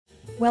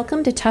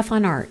Welcome to Tough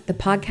on Art, the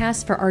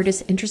podcast for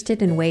artists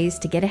interested in ways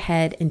to get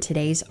ahead in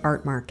today's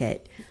art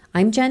market.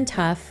 I'm Jen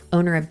Tuff,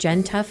 owner of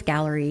Jen Tuff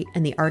Gallery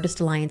and the Artist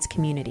Alliance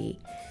community.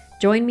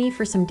 Join me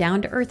for some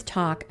down-to-earth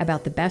talk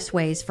about the best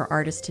ways for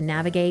artists to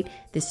navigate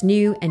this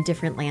new and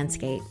different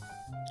landscape.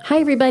 Hi,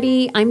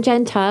 everybody. I'm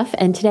Jen Tuff,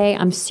 and today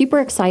I'm super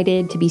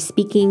excited to be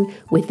speaking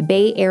with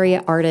Bay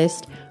Area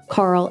artist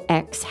Carl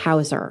X.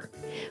 Hauser.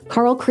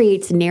 Carl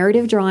creates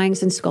narrative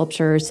drawings and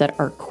sculptures that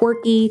are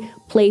quirky,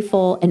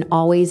 playful, and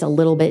always a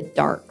little bit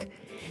dark.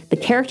 The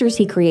characters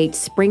he creates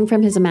spring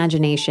from his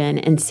imagination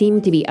and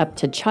seem to be up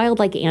to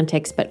childlike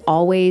antics, but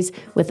always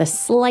with a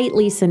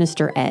slightly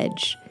sinister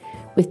edge.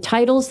 With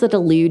titles that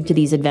allude to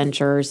these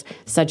adventures,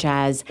 such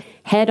as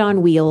Head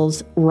on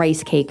Wheels,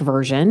 Rice Cake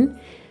Version,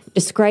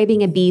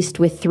 Describing a Beast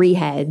with 3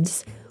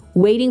 Heads,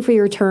 Waiting for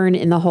Your Turn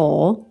in the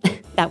Hole,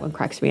 that one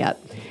cracks me up,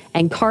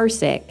 and Car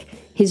Sick,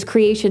 his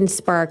creations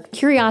spark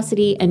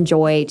curiosity and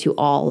joy to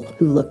all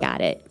who look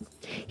at it.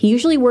 He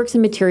usually works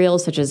in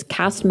materials such as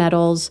cast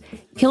metals,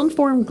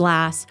 kiln-formed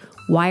glass,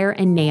 wire,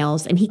 and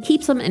nails, and he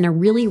keeps them in a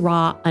really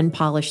raw,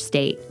 unpolished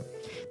state.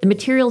 The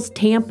materials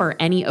tamper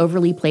any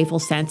overly playful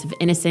sense of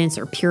innocence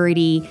or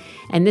purity,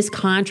 and this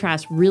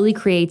contrast really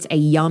creates a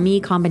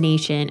yummy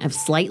combination of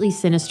slightly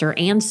sinister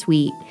and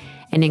sweet,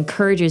 and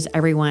encourages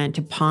everyone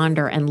to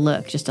ponder and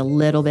look just a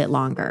little bit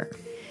longer.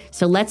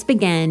 So let's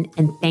begin,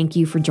 and thank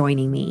you for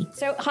joining me.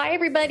 So hi,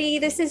 everybody.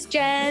 This is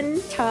Jen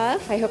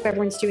Tuff. I hope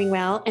everyone's doing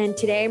well. And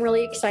today I'm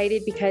really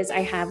excited because I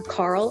have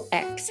Carl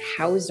X.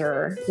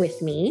 Hauser with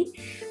me.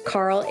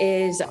 Carl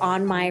is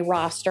on my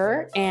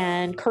roster,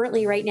 and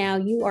currently right now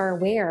you are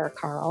where,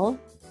 Carl?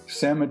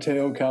 San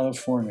Mateo,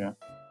 California.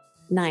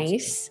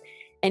 Nice.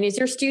 And is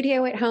your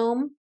studio at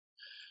home?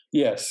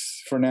 Yes,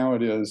 for now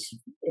it is.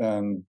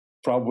 And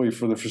probably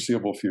for the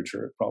foreseeable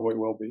future, it probably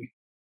will be.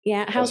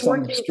 Yeah, how's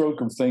some working?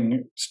 Stroke of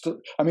thing.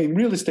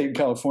 Real estate in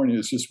California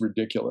is just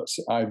ridiculous.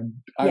 I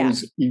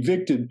was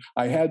evicted.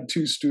 I had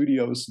 2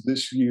 studios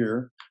this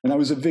year, and I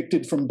was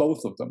evicted from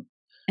both of them.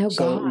 Oh,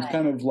 so God. It was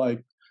kind of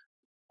like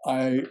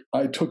I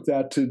took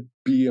that to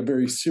be a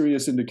very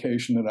serious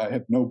indication that I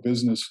have no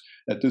business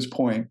at this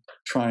point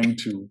trying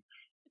to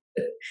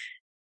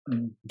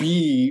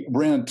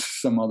rent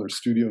some other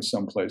studio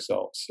someplace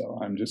else. So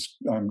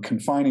I'm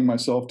confining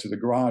myself to the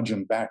garage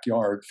and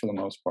backyard for the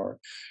most part,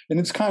 and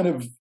it's kind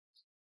of.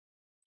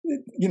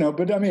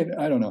 But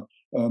I don't know.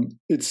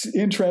 It's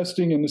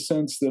interesting in the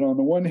sense that on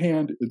the one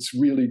hand, it's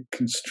really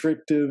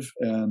constrictive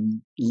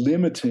and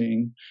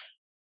limiting,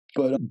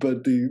 but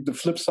the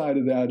flip side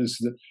of that is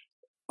that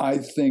I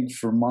think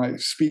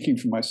speaking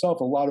for myself,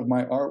 a lot of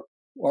my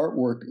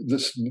artwork,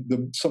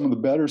 some of the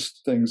better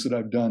things that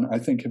I've done, I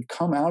think have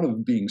come out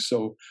of being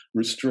so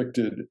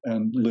restricted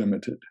and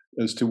limited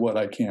as to what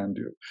I can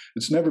do.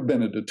 It's never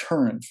been a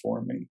deterrent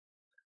for me.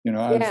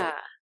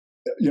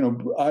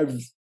 I've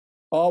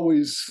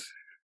always,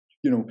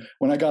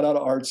 when I got out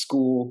of art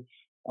school,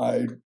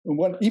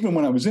 even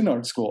when I was in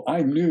art school,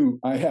 I knew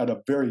I had a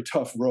very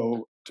tough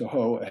row to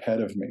hoe ahead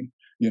of me,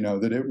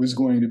 that it was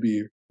going to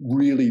be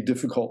really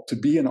difficult to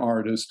be an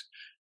artist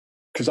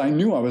because I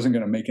knew I wasn't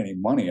going to make any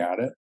money at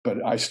it, but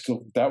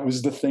that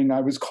was the thing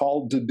I was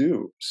called to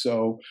do.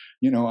 So,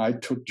 I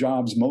took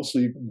jobs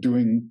mostly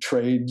doing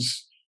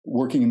trades,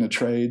 working in the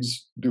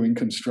trades, doing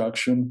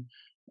construction,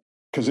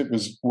 because it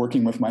was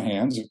working with my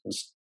hands. It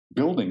was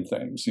building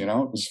things, it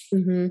was,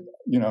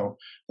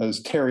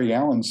 as Terry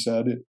Allen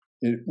said,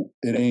 it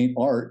ain't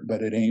art,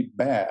 but it ain't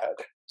bad.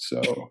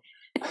 So,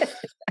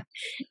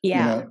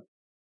 yeah.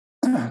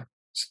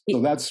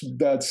 So that's,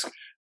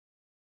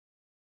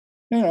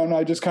 and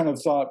I just kind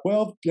of thought,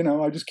 well,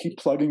 I just keep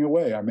plugging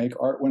away. I make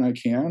art when I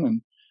can.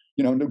 And,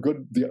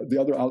 the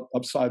other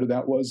upside of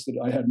that was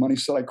that I had money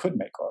so I could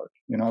make art.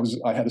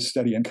 I had a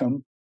steady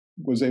income,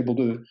 was able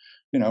to,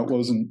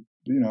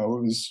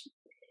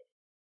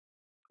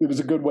 it was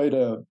a good way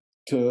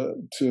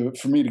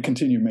for me to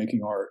continue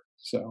making art.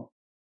 So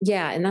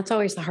yeah, and that's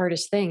always the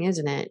hardest thing,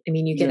 isn't it?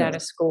 You get out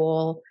of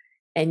school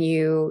and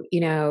you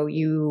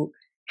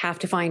have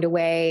to find a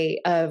way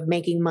of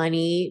making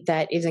money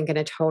that isn't going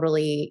to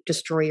totally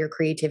destroy your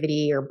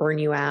creativity or burn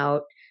you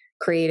out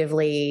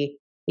creatively.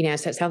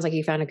 So it sounds like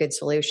you found a good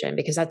solution,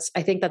 because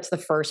I think that's the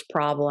first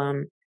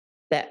problem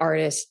that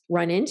artists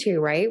run into,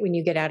 right? When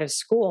you get out of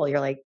school, you're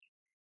like,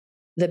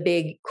 the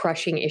big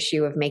crushing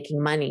issue of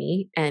making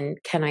money, and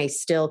can I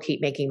still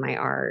keep making my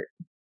art?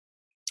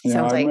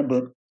 I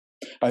remember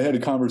I had a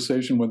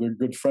conversation with a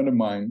good friend of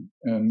mine,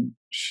 and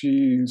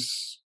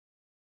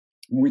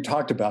we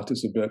talked about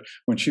this a bit.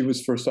 When she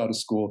was first out of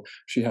school,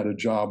 she had a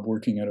job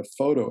working at a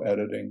photo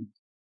editing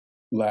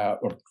lab,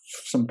 or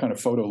some kind of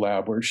photo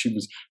lab, where she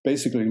was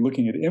basically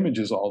looking at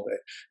images all day.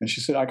 And she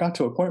said, I got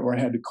to a point where I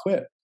had to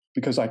quit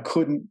because I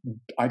couldn't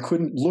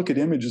look at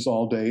images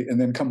all day and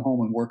then come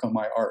home and work on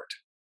my art.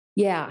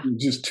 Yeah. It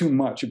was just too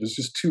much. It was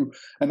just too,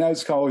 and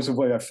that's always the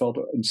way I felt.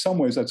 In some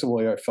ways, that's the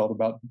way I felt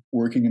about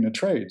working in the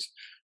trades.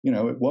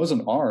 It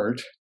wasn't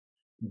art,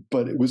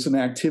 but it was an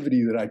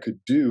activity that I could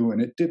do,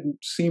 and it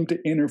didn't seem to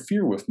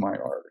interfere with my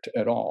art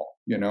at all.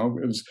 It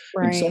was,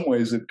 right. In some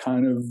ways, it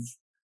kind of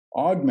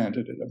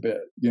augmented it a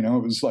bit. It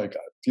was like,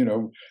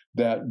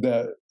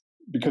 that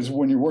because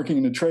when you're working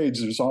in the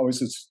trades, there's always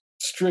this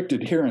strict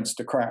adherence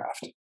to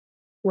craft,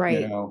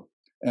 right?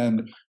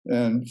 And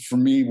for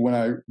me, when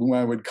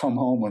I would come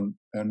home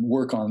and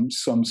work on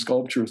some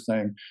sculpture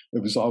thing,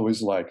 it was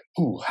always like,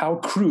 "Ooh, how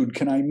crude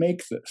can I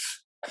make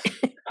this?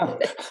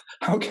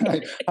 How can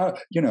I?"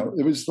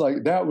 It was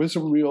like that was a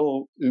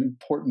real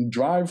important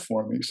drive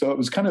for me. So it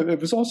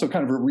was also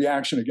kind of a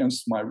reaction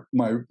against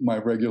my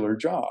regular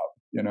job.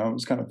 It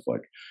was kind of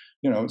like,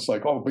 it's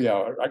like, oh yeah,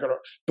 I gotta.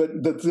 But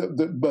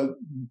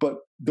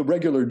the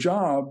regular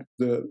job,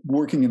 the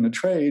working in the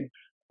trade,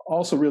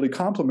 also really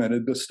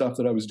complemented the stuff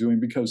that I was doing,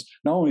 because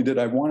not only did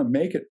I want to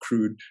make it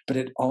crude, but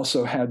it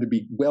also had to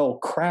be well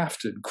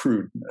crafted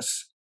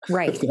crudeness.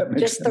 Right.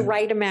 Just sense. The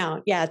right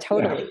amount. Yeah,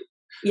 totally.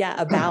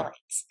 Yeah, a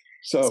balance.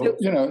 So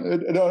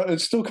it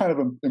still kind of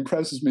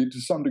impresses me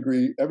to some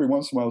degree. Every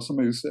once in a while,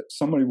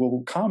 somebody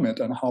will comment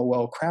on how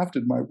well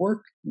crafted my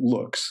work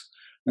looks.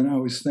 And I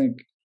always think,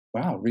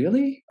 wow,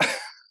 really?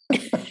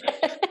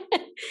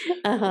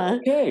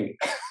 Okay.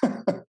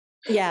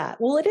 Yeah,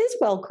 well, it is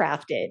well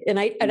crafted, and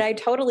I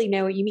totally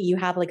know what you mean. You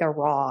have like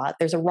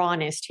there's a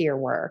rawness to your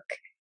work,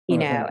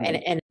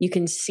 and you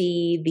can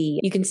see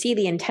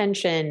the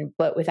intention,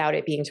 but without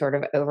it being sort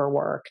of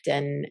overworked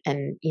and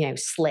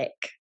slick,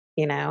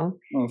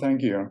 Oh,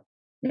 thank you.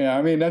 Yeah,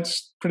 I mean I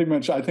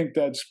think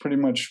that's pretty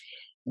much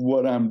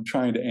what I'm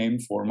trying to aim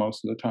for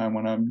most of the time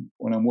when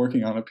I'm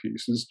working on a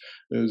piece is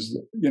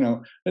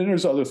and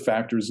there's other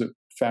factors that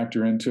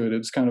factor into it.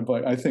 It's kind of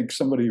like, I think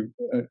somebody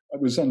I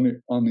was on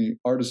the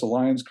Artist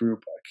Alliance group.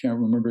 I can't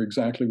remember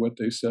exactly what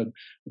they said,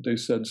 but they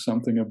said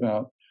something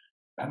about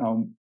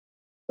how,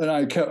 and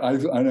I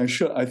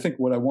think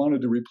what I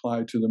wanted to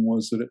reply to them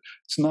was that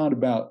it's not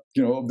about,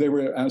 they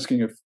were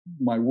asking if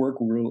my work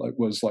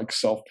was like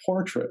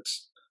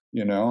self-portraits,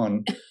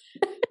 and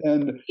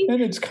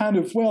it's kind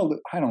of, well,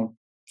 I don't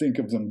think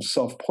of them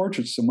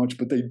self-portraits so much,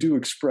 but they do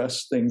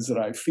express things that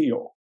I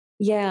feel.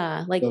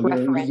 Yeah, like so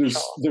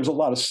referential. There's a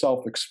lot of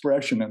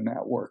self-expression in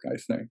that work, I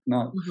think.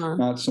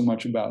 Not so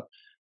much about,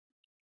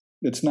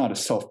 it's not a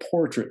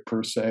self-portrait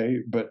per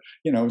se, but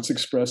it's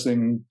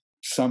expressing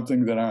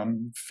something that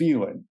I'm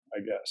feeling,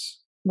 I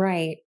guess.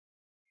 Right.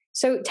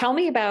 So tell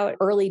me about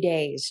early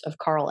days of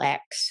Carl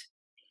X.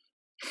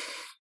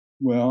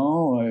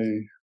 Well,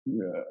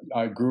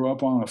 I grew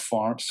up on a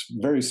farm,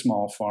 very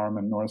small farm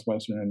in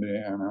northwestern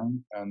Indiana,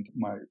 and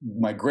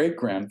my great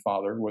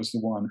grandfather was the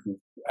one who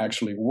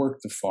actually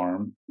worked the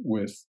farm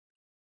with,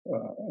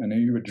 and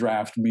he would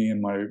draft me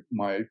and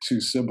my two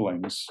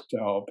siblings to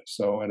help.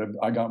 So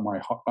I got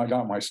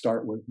my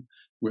start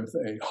with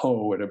a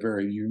hoe at a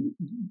very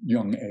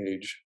young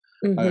age.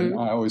 Mm-hmm. And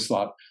I always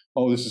thought,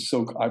 oh, this is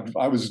so.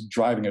 I was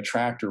driving a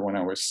tractor when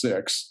I was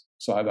 6.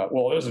 So I thought,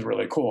 well, this is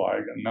really cool.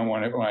 And then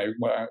when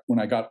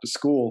I got to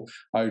school,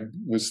 I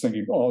was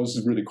thinking, oh, this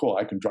is really cool.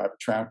 I can drive a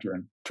tractor.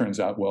 And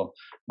turns out, well,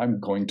 I'm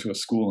going to a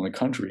school in the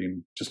country,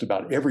 and just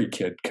about every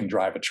kid can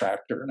drive a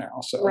tractor now.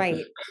 So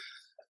right,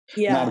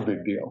 yeah, not a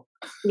big deal.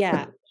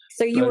 Yeah.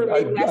 So you were.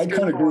 I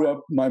kind of grew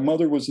up. My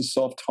mother was a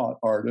self-taught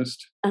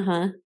artist.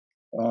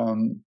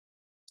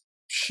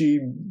 She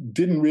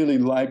didn't really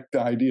like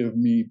the idea of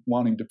me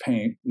wanting to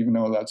paint, even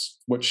though that's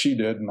what she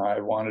did, and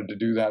I wanted to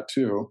do that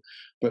too.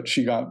 But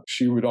she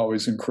would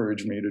always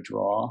encourage me to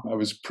draw. I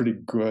was pretty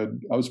good.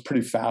 I was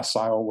pretty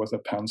facile with a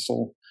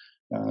pencil,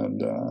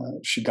 and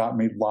she got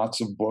me lots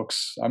of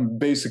books. I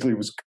basically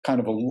was kind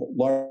of a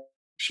large.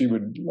 She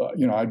would,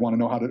 I'd want to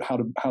know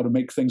how to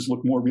make things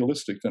look more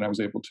realistic than I was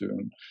able to.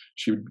 And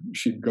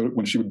she'd go,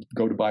 when she would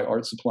go to buy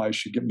art supplies,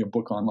 she'd give me a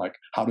book on like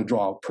how to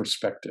draw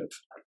perspective.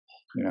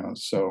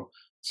 So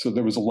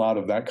there was a lot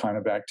of that kind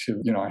of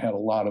activity. I had a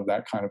lot of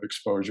that kind of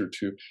exposure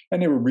to,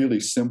 and they were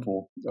really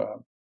simple,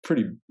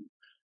 pretty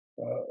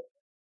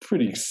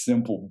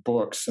simple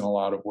books in a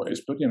lot of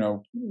ways. But it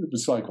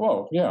was like,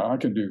 oh yeah, I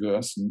can do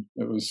this, and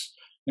it was,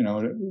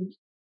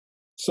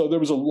 so there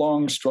was a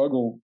long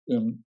struggle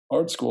in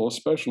art school,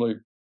 especially,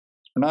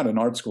 not in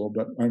art school,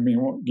 but I mean,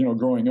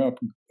 growing up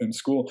in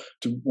school,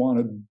 to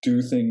want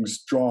to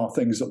draw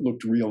things that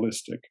looked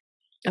realistic.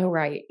 Oh,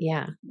 right.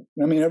 Yeah.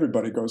 I mean,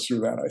 everybody goes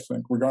through that, I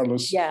think,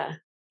 regardless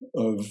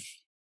of,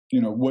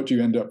 what you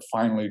end up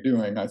finally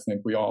doing. I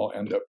think we all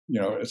end up,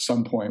 at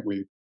some point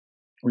we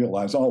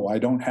realize, oh, I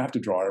don't have to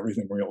draw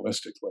everything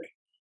realistically.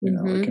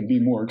 It can be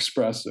more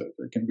expressive.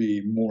 It can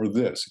be more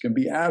this. It can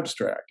be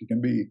abstract. It can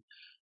be,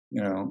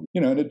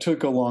 and it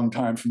took a long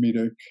time for me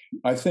to,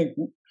 I think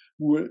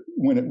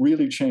when it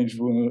really changed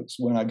was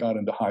when I got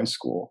into high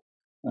school.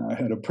 I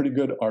had a pretty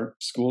good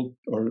art school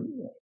or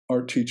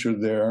art teacher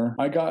there.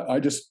 I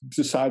just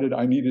decided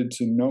I needed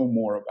to know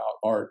more about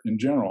art in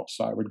general.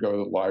 So I would go to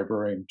the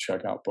library and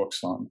check out books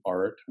on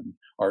art and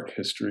art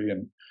history,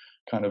 and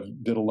kind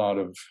of did a lot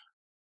of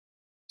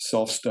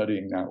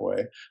self-studying that way.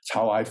 It's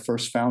how I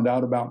first found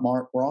out about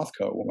Mark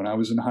Rothko when I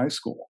was in high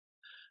school.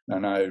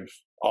 And I've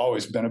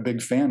always been a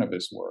big fan of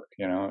his work.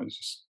 It's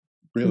just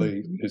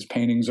really, his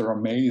paintings are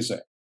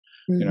amazing.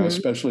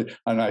 Especially,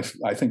 and I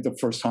think the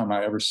first time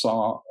I ever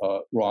saw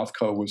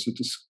Rothko was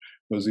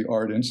was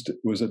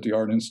at the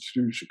Art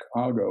Institute of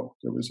Chicago.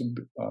 There was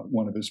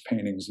one of his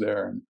paintings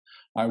there, and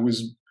I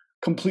was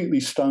completely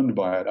stunned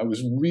by it. I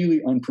was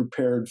really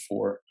unprepared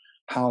for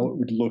how it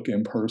would look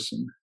in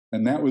person,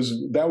 and that was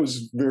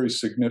very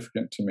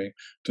significant to me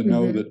to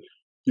know that,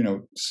 you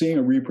know, seeing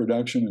a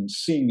reproduction and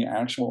seeing the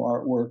actual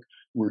artwork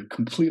were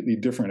completely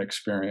different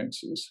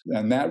experiences,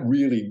 and that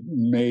really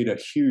made a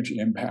huge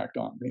impact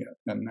on me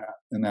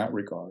in that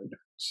regard.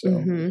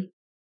 So,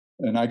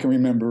 and I can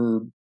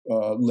remember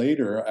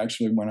later,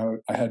 actually, when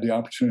I had the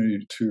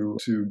opportunity to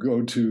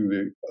go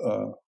to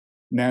the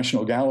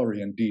National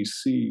Gallery in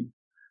D.C.,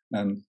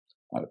 and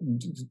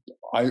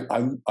I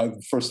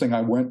first thing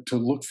I went to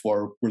look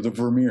for were the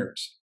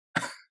Vermeers.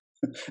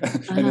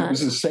 And it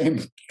was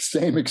the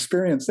same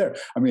experience there.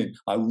 I mean,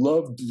 I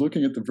loved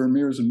looking at the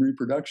Vermeers and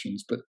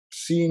reproductions, but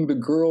seeing the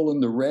girl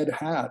in the red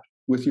hat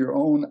with your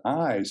own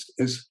eyes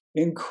is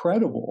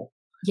incredible.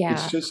 Yeah.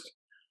 It's just,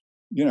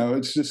 you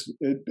know,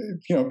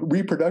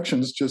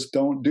 reproductions just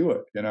don't do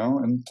it, you know,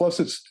 and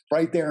plus it's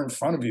right there in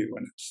front of you,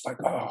 and it's like,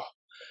 oh.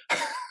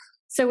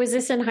 So was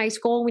this in high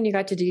school when you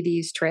got to do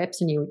these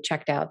trips and you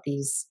checked out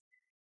these,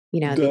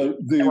 you know,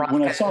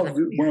 when I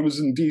was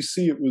in DC,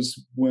 it was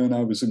when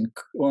I was in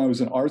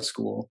art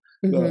school.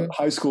 The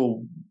high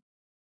school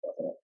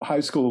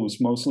was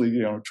mostly,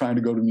 you know, trying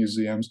to go to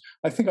museums.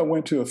 I think I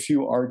went to a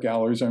few art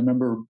galleries. I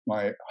remember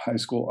my high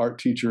school art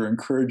teacher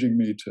encouraging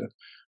me to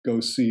go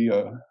see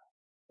I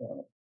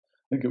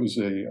think it was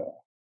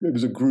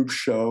a group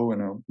show in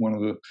one of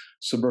the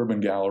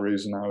suburban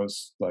galleries, and I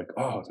was like,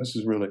 oh, this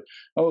is really,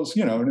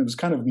 you know, and it was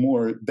kind of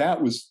more,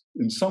 that was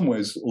in some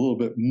ways a little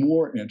bit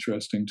more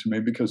interesting to me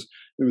because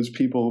it was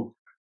people,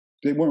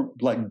 they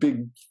weren't like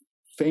big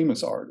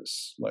famous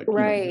artists, like,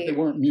 right. You know, they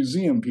weren't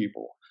museum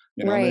people,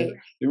 you know, right.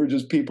 they were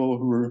just people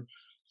who were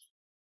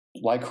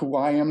like who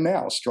I am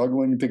now,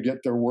 struggling to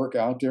get their work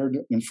out there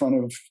in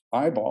front of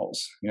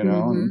eyeballs, you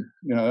know, and,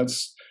 you know,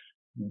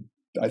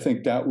 I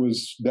think that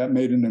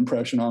made an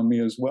impression on me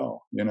as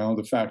well. You know,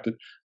 the fact that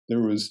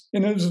there was,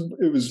 and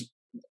it was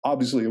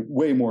obviously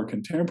way more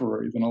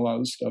contemporary than a lot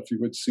of stuff you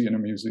would see in a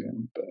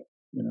museum, but,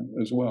 you know,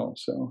 as well.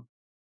 So.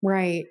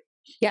 Right.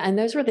 Yeah. And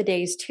those were the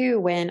days too,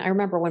 when I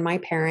remember when my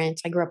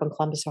parents, I grew up in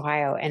Columbus,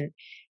 Ohio, and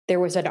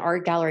there was an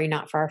art gallery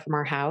not far from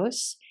our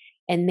house.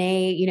 And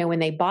they, you know, when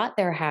they bought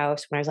their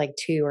house, when I was like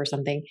 2 or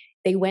something,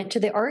 they went to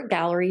the art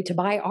gallery to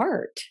buy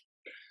art.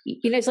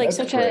 You know, it's like it's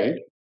such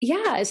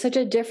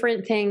a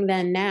different thing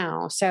than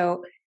now.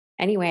 So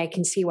anyway, I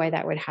can see why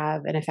that would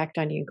have an effect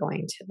on you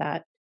going to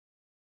that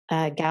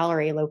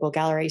local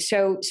gallery.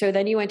 So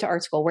then you went to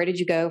art school. Where did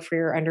you go for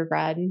your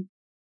undergrad?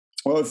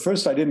 Well, at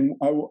first I didn't.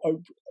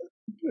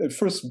 At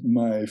first,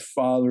 my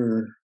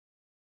father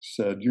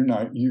said, "You're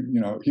not. You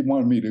know." He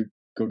wanted me to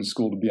go to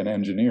school to be an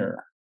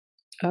engineer.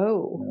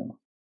 Oh. You know?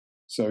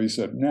 So he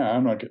said, "No,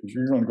 I'm not. If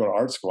you're going to go to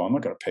art school, I'm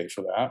not going to pay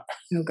for that."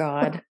 Oh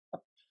God.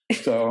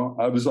 So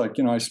I was like,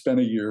 you know, I spent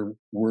a year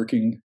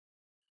working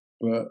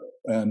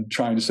and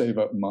trying to save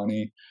up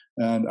money.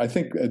 And I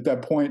think at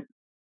that point,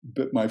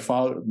 my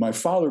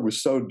father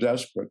was so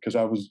desperate because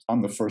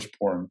I'm the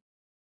firstborn.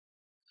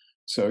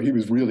 So he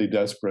was really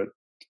desperate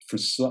for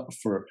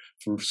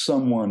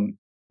someone,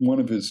 one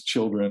of his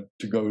children,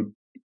 to go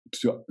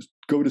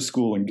to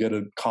school and get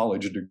a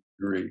college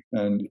degree.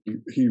 And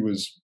he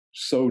was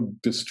so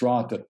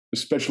distraught that,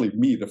 especially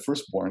me, the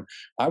firstborn,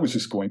 I was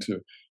just going to,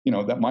 you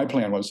know, that my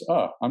plan was,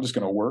 I'm just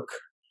going to work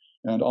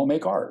and I'll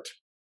make art.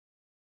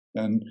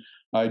 And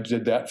I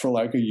did that for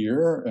like a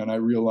year, and I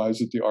realized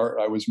that the art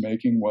I was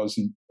making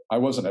I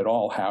wasn't at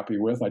all happy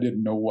with. I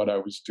didn't know what I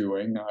was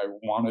doing. I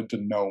wanted to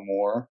know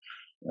more.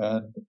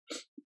 And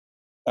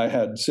I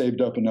had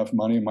saved up enough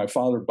money. My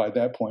father, by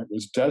that point,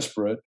 was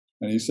desperate.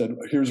 And he said,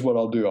 here's what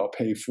I'll do. I'll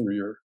pay for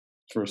your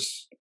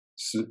first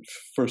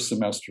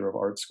semester of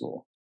art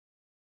school.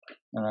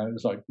 And I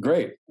was like,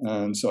 great.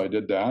 And so I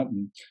did that.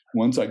 And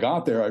once I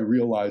got there, I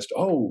realized,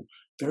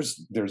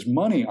 there's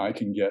money I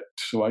can get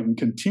so I can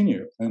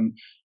continue. And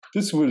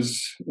this was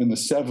in the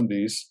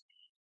 70s.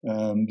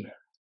 And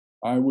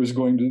I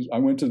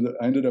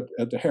ended up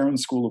at the Herron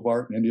School of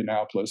Art in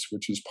Indianapolis,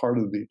 which is part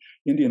of the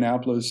Indiana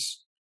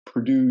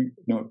Purdue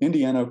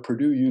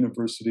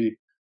University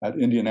at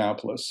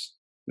Indianapolis.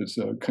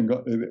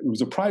 It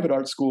was a private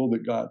art school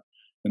that got,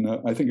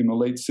 I think in the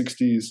late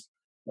 60s,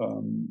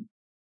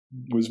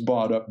 was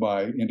bought up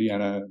by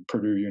Indiana and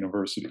Purdue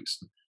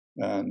universities.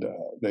 And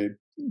they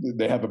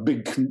have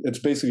it's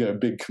basically a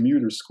big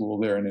commuter school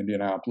there in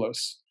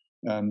Indianapolis.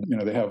 And, you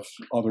know, they have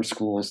other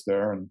schools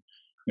there, and,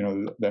 you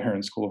know, the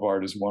Herron School of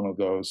Art is one of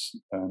those.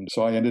 And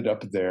so I ended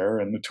up there,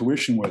 and the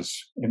tuition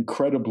was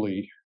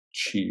incredibly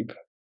cheap.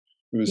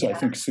 It was, I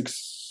think,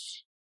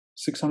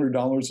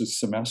 $600 a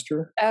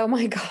semester. Oh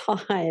my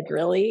God,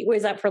 really?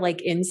 Was that for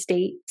like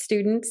in-state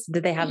students?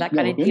 Did they have that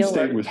kind of deal?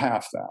 In-state was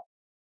half that.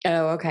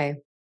 Oh, okay.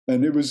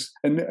 And it was,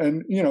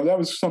 and you know, that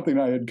was something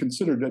I had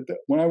considered.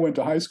 When I went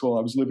to high school,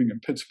 I was living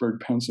in Pittsburgh,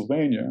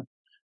 Pennsylvania,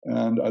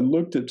 And I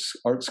looked at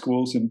art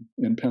schools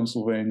in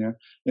Pennsylvania,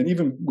 and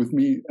even with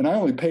me, and I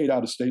only paid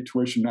out of state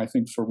tuition, I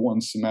think, for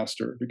one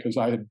semester because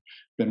I had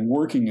been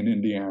working in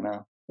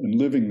Indiana and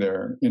living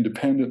there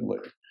independently.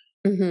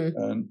 Mm-hmm.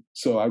 And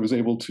so I was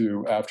able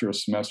to, after a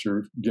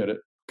semester, get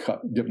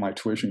my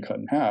tuition cut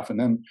in half. And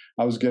then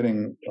I was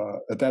getting,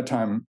 at that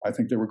time, I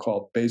think they were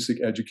called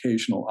Basic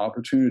Educational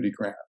Opportunity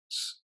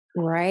Grants.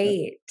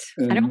 Right.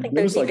 And I don't think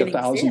it was those like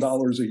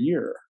 $1,000 a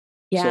year.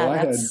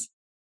 Yeah, so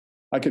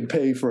I could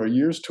pay for a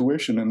year's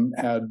tuition and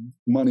had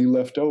money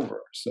left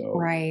over. So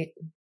right.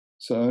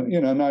 So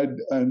and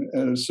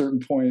at a certain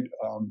point,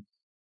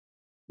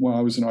 when I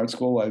was in art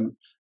school,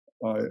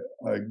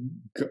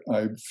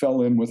 I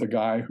fell in with a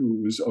guy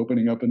who was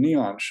opening up a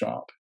neon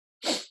shop,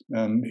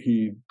 and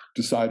he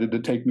decided to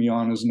take me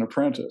on as an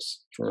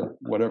apprentice for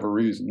whatever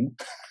reason.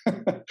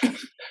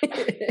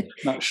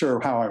 Not sure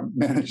how I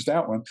managed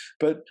that one,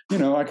 but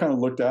I kind of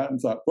looked at it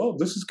and thought, well,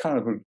 this is kind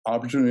of an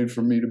opportunity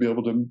for me to be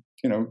able to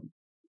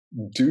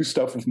do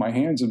stuff with my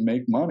hands and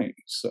make money.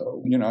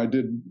 So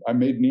I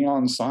made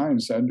neon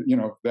signs, and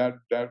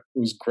that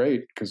was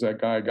great because that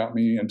guy got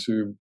me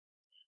into,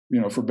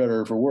 for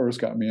better or for worse,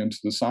 got me into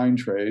the sign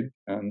trade.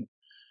 And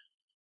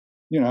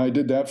I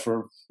did that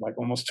for like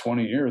almost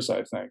 20 years,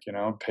 I think.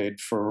 Paid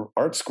for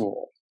art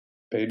school,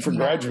 paid for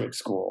graduate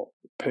school,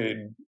 paid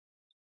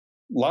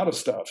a lot of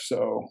stuff.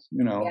 So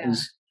it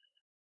was,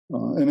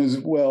 and as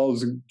well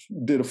as it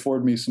did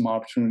afford me some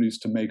opportunities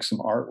to make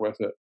some art with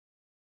it.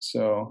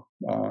 So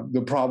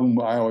the problem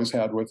I always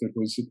had with it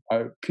was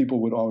people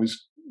would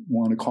always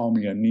want to call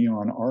me a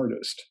neon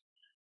artist,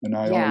 and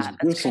I always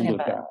bristled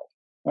at that.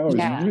 I always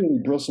really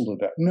bristled at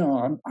that.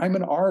 No, I'm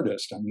an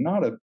artist. I'm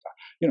not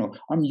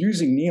I'm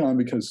using neon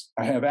because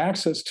I have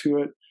access to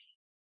it,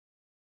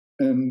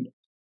 and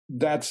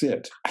that's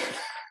it.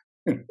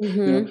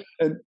 Mm-hmm.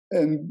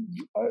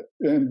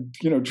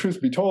 And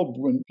truth be told,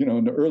 when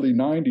in the early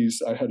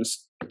 '90s, I had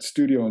a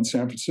studio in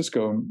San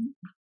Francisco.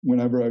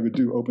 Whenever I would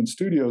do open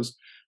studios,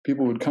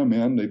 people would come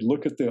in, they'd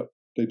look at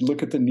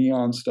the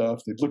neon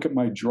stuff, they'd look at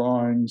my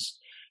drawings,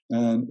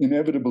 and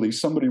inevitably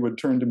somebody would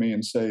turn to me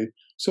and say,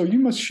 so you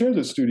must share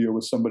the studio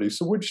with somebody.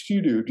 So which do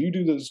you do? Do you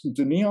do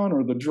the neon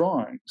or the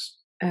drawings?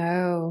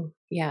 Oh,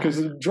 yeah. Because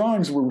the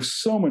drawings were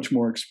so much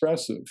more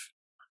expressive.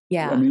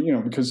 Yeah. I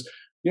mean, because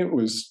it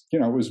was, it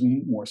was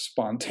more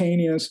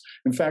spontaneous.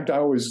 In fact, I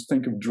always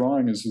think of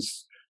drawing as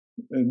this,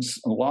 in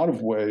a lot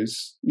of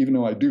ways, even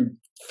though I do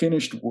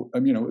finished,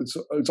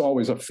 it's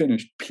always a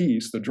finished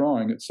piece, the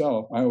drawing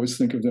itself. I always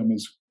think of them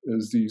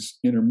as these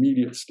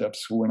intermediate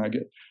steps.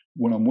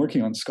 When I'm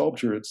working on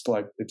sculpture, it's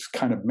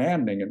kind of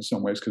maddening in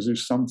some ways, because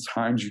there's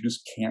sometimes you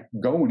just can't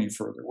go any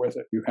further with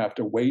it. You have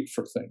to wait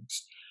for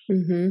things.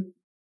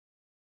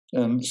 Mm-hmm.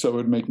 And so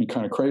it'd make me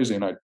kind of crazy,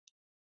 and I'm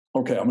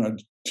going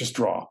to just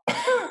draw.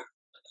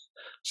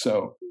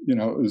 So,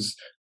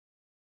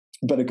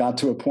 but it got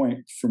to a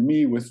point for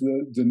me with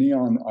the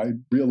neon. I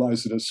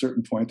realized at a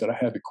certain point that I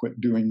had to quit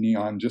doing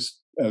neon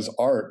just as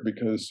art,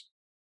 because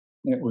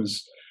it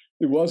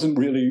wasn't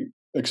really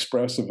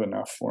expressive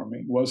enough for me.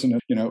 It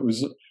wasn't, it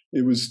was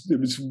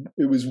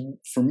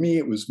for me,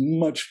 it was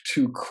much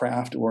too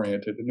craft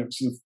oriented. And it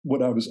was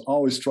what I was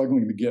always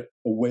struggling to get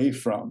away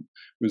from,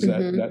 was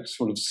that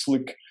sort of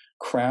slick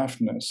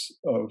craftness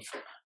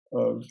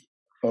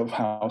of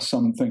how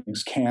some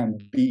things can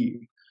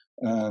be.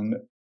 And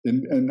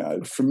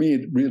for me,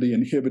 it really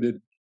inhibited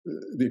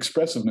the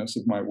expressiveness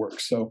of my work.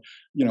 So,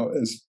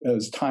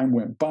 as time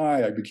went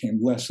by, I became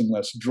less and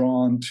less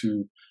drawn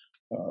to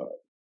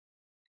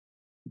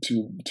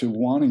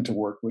wanting to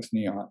work with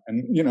neon.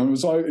 And,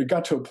 it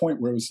got to a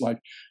point where it was like,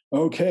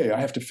 okay, I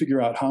have to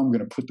figure out how I'm going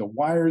to put the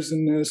wires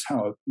in this,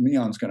 how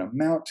neon's going to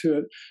mount to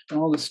it, and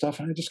all this stuff.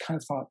 And I just kind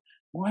of thought,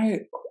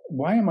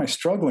 why am I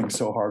struggling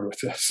so hard with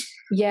this?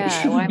 Yeah.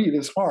 It shouldn't be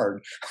this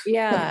hard.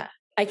 Yeah.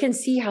 I can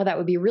see how that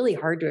would be really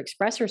hard to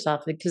express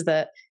yourself, because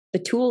the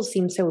tools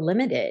seem so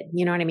limited.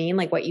 You know what I mean?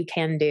 Like what you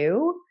can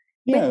do.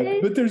 Yeah.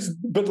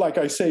 But like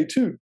I say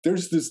too,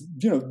 there's this,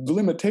 the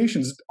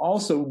limitations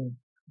also,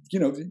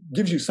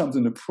 gives you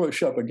something to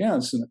push up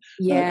against. And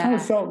I kind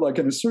of felt like,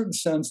 in a certain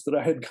sense, that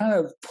I had kind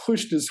of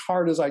pushed as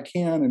hard as I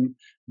can and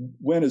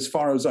went as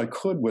far as I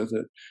could with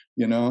it,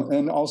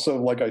 and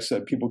also, like I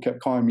said, people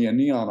kept calling me a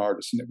neon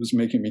artist, and it was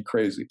making me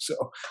crazy. So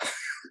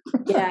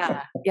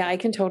yeah, I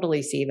can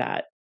totally see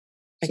that.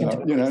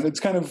 And it's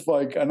kind of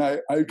like, and I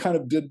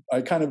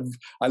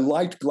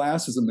liked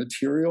glass as a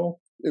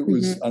material. It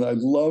was, and I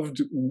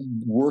loved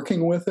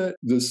working with it.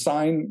 The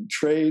sign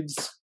trades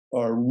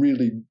are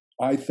really,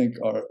 I think,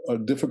 are a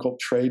difficult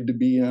trade to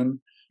be in.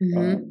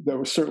 That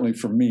was certainly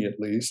for me, at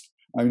least.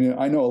 I mean,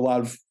 I know a lot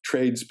of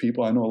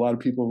tradespeople. I know a lot of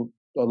people,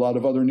 a lot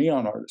of other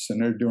neon artists,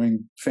 and they're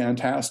doing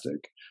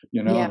fantastic.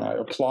 And I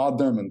applaud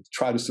them and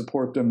try to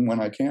support them when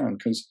I can,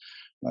 because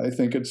I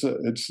think it's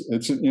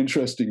an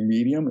interesting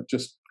medium. It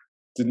just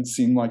didn't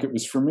seem like it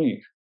was for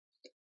me.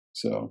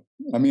 So,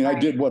 I mean, I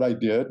did what I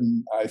did,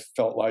 and I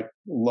felt like a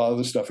lot of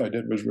the stuff I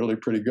did was really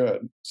pretty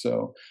good.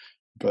 So,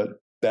 but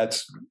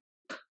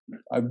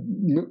I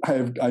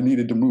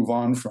needed to move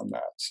on from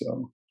that.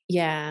 So,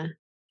 yeah.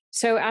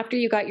 So after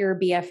you got your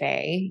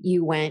BFA,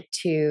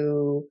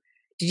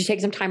 did you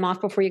take some time off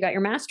before you got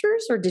your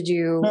master's, or did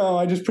you? No,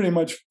 I just pretty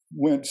much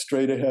went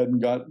straight ahead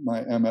and got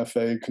my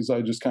MFA because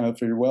I just kind of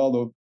figured,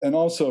 and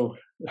also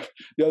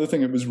the other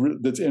thing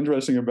that's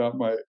interesting about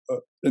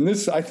and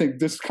this, I think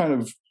this kind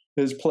of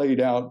has played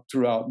out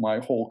throughout my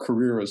whole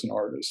career as an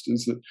artist,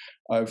 is that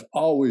I've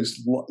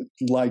always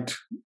liked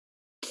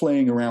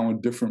playing around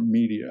with different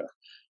media.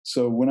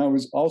 So when I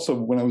was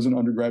in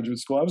undergraduate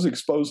school, I was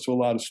exposed to a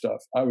lot of stuff.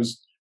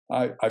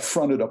 I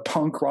fronted a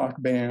punk rock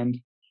band.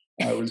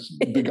 I was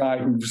the guy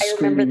who I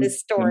remember this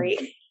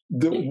story.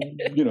 Doing,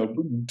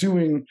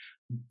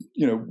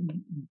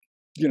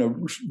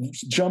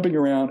 jumping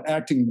around,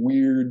 acting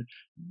weird,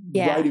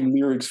 writing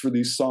lyrics for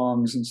these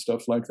songs and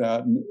stuff like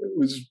that. And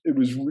it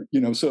was,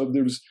 so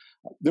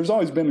there's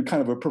always been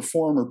kind of a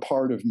performer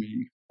part of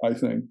me. I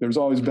think there's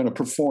always been a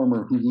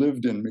performer who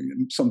lived in me,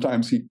 and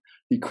sometimes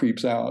he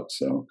creeps out.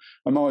 So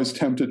I'm always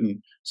tempted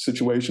in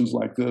situations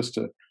like this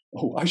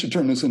I should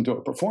turn this into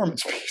a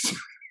performance piece.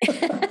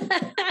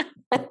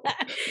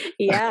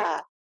 Yeah.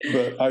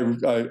 But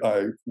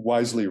I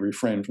wisely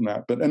refrained from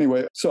that. But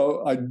anyway,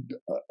 so I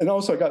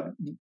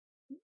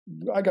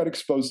got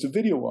exposed to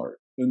video art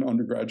in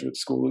undergraduate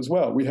school as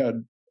well. We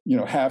had,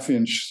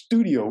 1/2-inch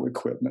studio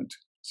equipment.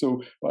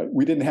 So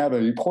we didn't have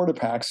any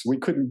Portapacks. We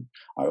couldn't,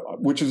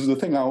 which is the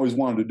thing I always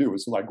wanted to do,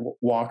 is like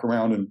walk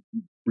around and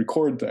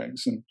record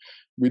things. And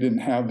we didn't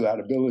have that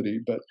ability,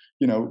 but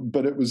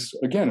it was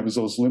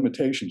those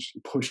limitations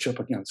you push up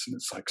against, and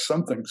it's like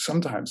something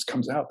sometimes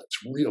comes out that's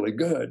really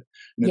good.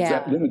 And if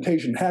that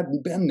limitation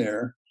hadn't been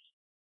there,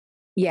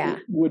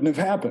 it wouldn't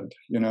have happened,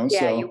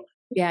 So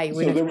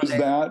there was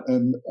that.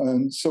 And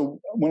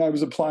so when I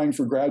was applying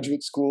for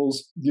graduate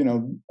schools,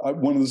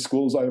 one of the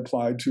schools I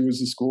applied to is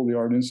the School of the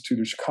Art Institute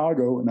of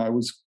Chicago, and I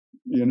was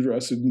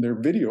interested in their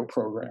video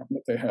program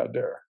that they had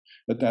there.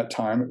 At that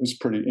time, it was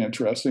pretty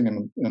interesting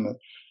in the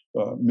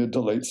mid to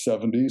late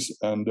 70s.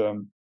 And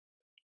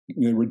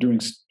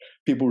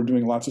people were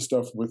doing lots of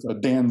stuff with a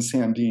Dan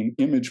Sandine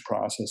image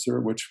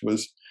processor, which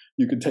was,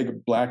 you could take a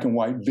black and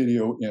white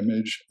video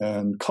image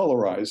and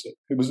colorize it.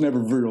 It was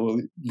never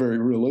very, very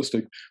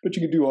realistic, but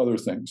you could do other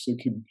things. You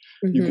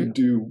could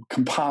do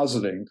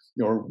compositing,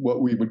 or what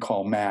we would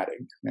call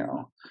matting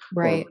now.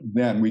 Right. Or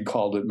then we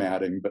called it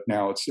matting, but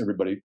now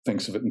everybody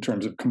thinks of it in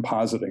terms of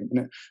compositing.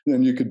 And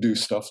then you could do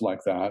stuff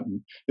like that.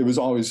 And it was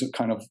always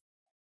kind of,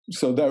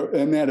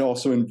 that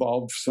also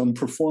involved some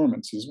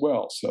performance as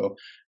well. So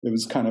it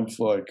was kind of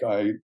like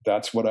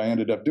that's what I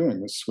ended up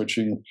doing, was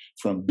switching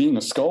from being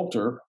a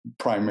sculptor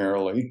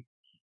primarily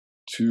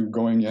to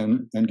going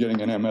in and getting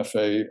an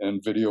MFA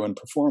in video and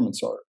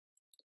performance art.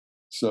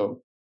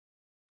 So,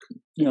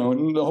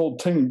 and the whole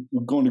thing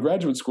going to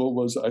graduate school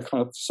was, I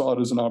kind of saw it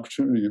as an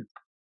opportunity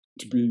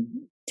to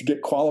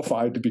get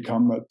qualified to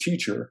become a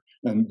teacher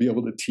and be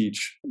able to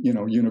teach,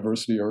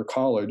 university or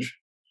college.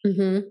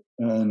 Mm-hmm.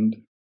 And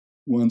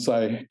once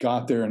I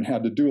got there and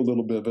had to do a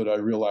little bit of it, I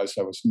realized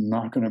I was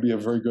not going to be a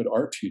very good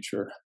art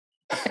teacher.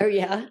 Oh,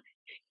 yeah?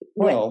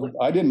 Well,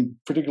 I didn't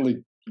particularly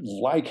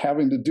like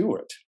having to do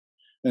it.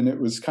 And it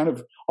was kind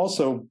of,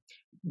 also,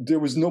 there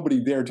was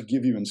nobody there to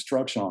give you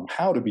instruction on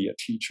how to be a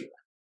teacher.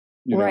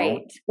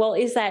 Right. Well,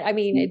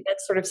 that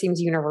sort of seems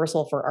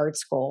universal for art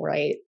school,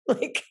 right?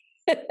 Like,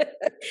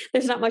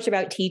 there's not much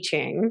about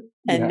teaching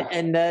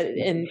and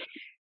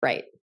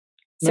right.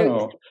 So,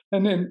 no.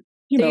 And then,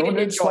 and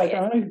it's like,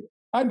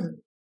 and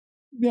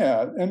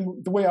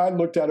the way I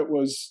looked at it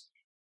was,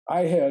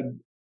 I had,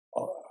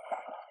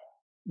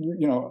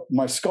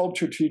 my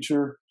sculpture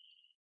teacher,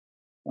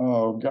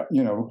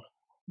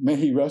 may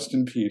he rest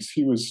in peace.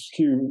 He was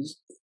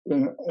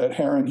at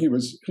Heron. He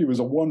was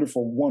a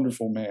wonderful,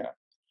 wonderful man.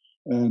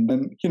 And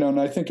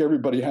I think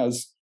everybody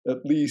has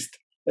at least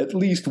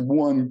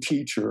one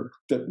teacher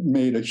that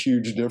made a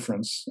huge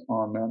difference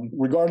on them,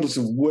 regardless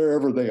of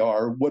wherever they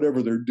are,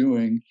 whatever they're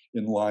doing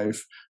in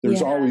life.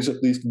 There's always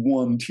at least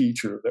one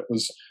teacher that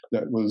was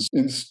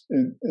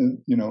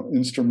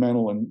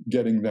instrumental in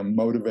getting them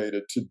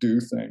motivated to do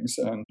things.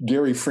 And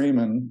Gary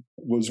Freeman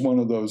was one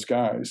of those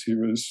guys. He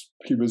was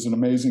an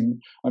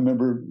amazing. I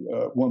remember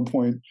at one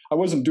point I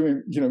wasn't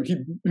doing. He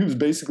was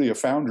basically a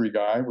foundry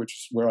guy, which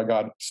is where I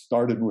got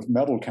started with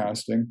metal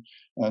casting,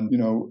 and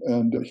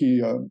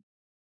he.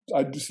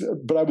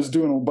 But I was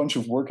doing a bunch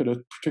of work at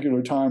a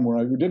particular time where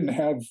I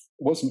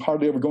wasn't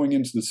hardly ever going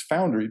into this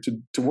foundry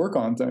to work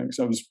on things.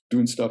 I was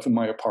doing stuff in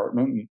my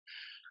apartment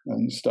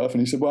and stuff. And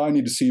he said, well, I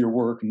need to see your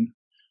work. And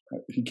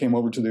he came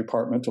over to the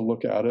apartment to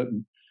look at it.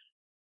 And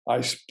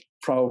I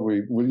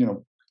probably,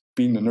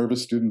 being the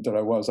nervous student that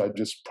I was, I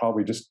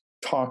probably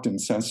talked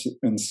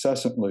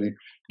incessantly.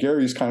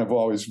 Gary's kind of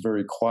always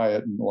very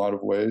quiet in a lot of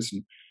ways.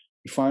 And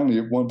finally,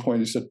 at one point,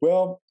 he said,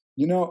 well,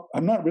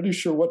 I'm not really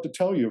sure what to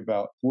tell you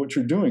about what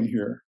you're doing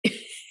here.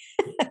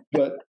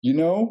 But,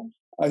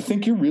 I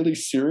think you're really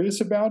serious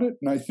about it,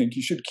 and I think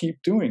you should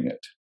keep doing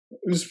it.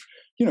 It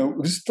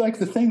was like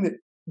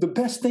the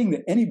best thing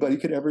that anybody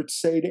could ever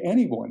say to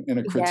anyone in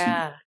a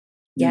critique.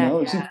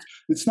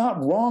 It's not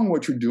wrong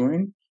what you're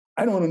doing.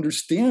 I don't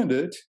understand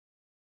it,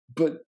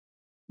 but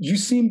you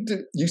seem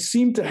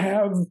to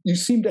have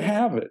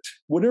it.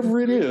 Whatever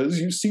it is,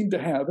 you seem to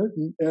have it,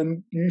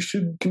 and you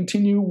should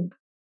continue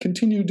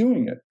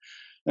doing it.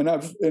 And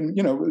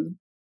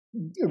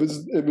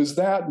it was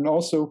that, and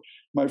also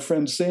my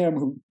friend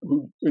Sam,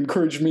 who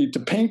encouraged me to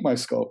paint my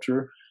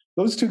sculpture.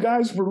 Those two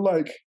guys were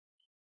like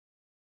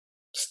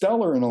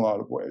stellar in a lot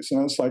of ways,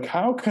 and I was like,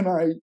 how can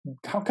I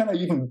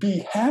even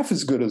be half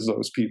as good as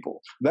those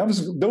people?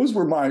 Those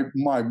were my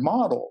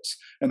models,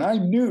 and I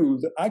knew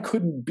that I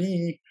couldn't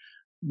be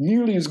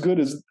nearly as good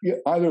as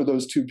either of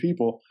those two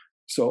people.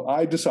 So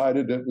I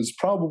decided it was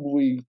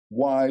probably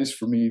wise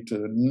for me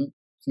to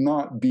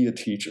not be a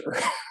teacher.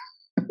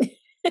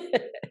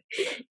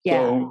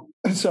 Yeah.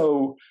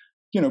 So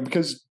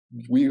because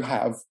we've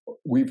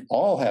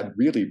all had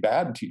really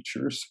bad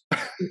teachers.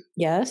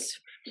 Yes.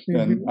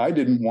 And I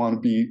didn't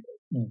want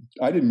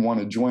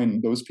to join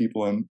those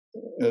people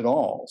at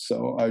all.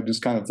 So I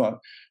just kind of thought,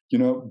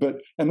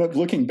 and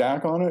looking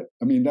back on it,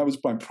 I mean, that was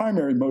my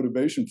primary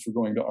motivation for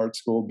going to art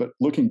school. But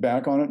looking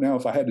back on it now,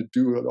 if I had to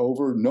do it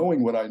over,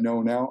 knowing what I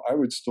know now, I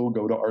would still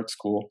go to art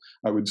school.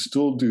 I would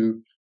still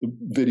do the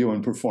video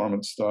and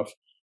performance stuff,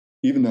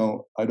 even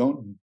though I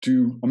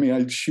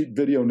shoot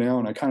video now,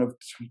 and I kind of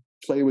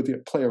play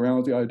around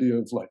with the idea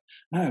of like,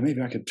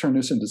 maybe I could turn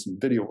this into some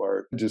video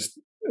art.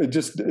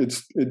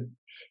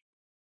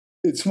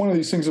 It's one of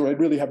these things where I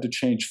really have to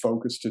change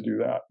focus to do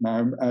that.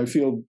 Now, I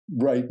feel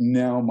right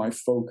now my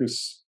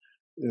focus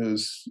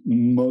is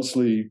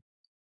mostly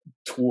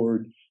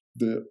toward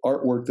the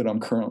artwork that I'm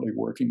currently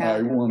working.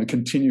 I want to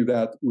continue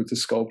that with the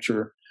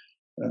sculpture,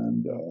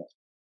 and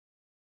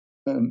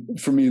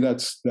for me,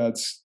 that's.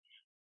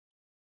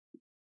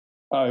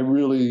 I'm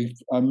really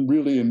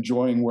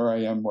enjoying where I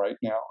am right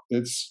now.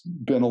 It's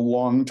been a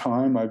long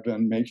time. I've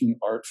been making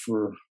art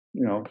for,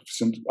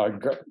 since I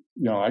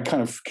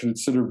kind of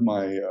consider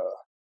my,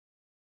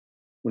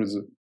 I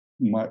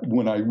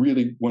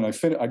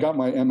got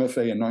my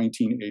MFA in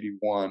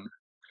 1981.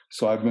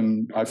 So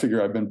I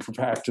figure I've been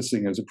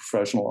practicing as a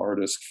professional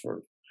artist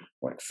for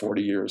like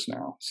 40 years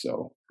now.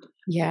 So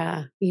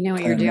yeah, you know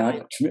what you're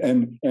doing.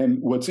 And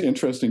what's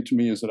interesting to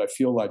me is that I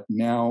feel like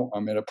now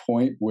I'm at a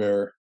point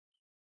where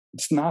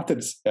it's not that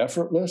it's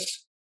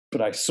effortless, but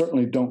I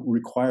certainly don't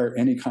require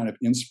any kind of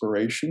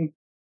inspiration.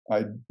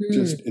 I've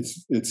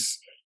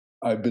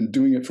been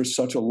doing it for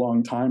such a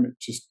long time. It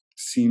just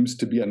seems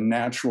to be a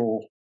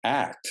natural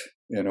act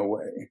in a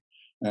way.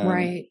 And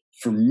right.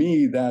 For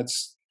me,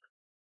 that's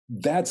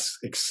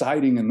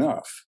exciting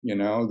enough,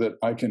 that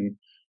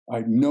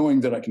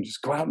knowing that I can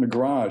just go out in the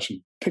garage and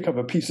pick up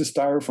a piece of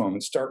styrofoam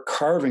and start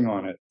carving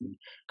on it and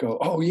go,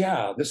 oh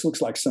yeah, this looks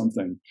like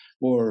something.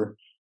 Or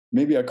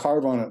maybe I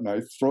carve on it and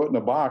I throw it in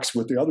a box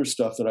with the other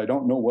stuff that I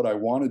don't know what I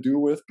want to do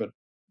with, but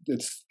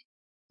it's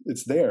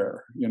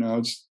there.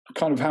 It's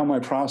kind of how my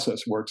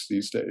process works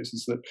these days,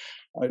 is that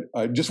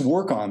I just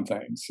work on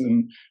things.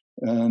 And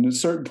at a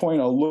certain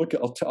point,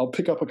 I'll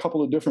pick up a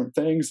couple of different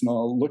things and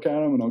I'll look at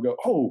them and I'll go,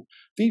 oh,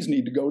 these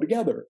need to go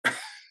together.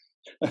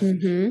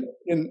 Mm-hmm.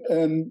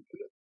 and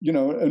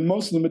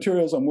most of the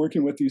materials I'm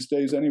working with these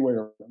days anyway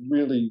are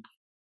really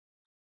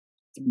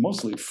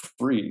mostly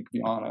free, to be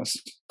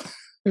honest.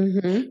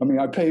 Mm-hmm. I mean,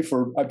 I pay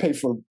for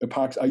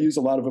epoxy. I use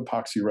a lot of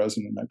epoxy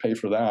resin, and I pay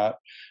for that.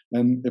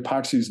 And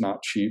epoxy is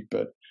not cheap,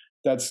 but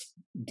a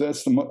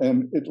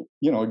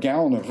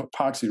gallon of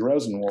epoxy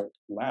resin will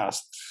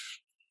last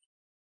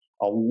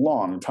a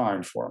long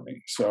time for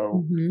me.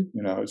 So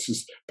it's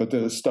just. But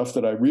the stuff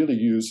that I really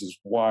use is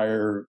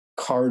wire,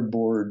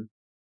 cardboard,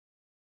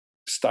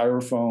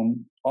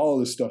 styrofoam. All of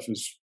this stuff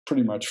is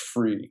pretty much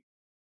free.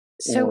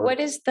 So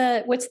what's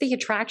the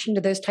attraction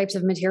to those types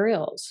of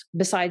materials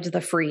besides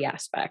the free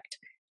aspect?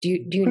 Do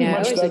you know?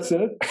 Much that's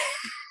it.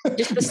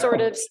 Just the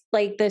sort of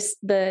like because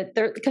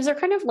they're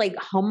kind of like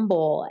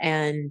humble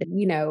and,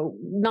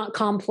 not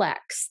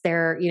complex.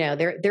 They're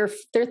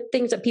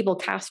things that people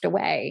cast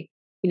away,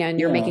 and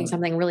you're making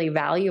something really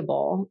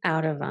valuable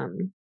out of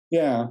them.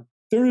 Yeah.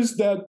 There is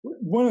that.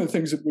 One of the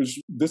things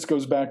this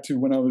goes back to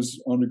when I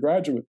was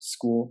undergraduate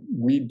school,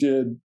 we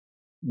did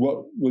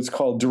what was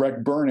called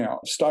direct burnout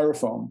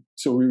styrofoam.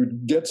 So we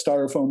would get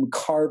styrofoam,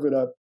 carve it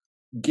up,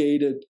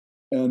 gate it,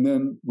 and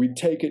then we'd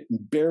take it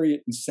and bury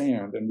it in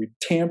sand, and we'd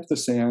tamp the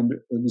sand.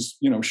 It was,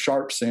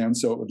 sharp sand,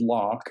 so it would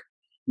lock.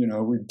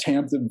 We'd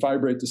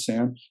vibrate the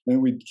sand, and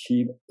then we'd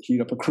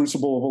heat up a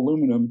crucible of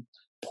aluminum,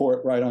 pour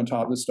it right on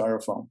top of the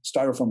styrofoam.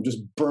 Styrofoam just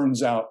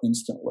burns out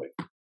instantly.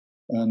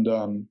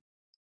 And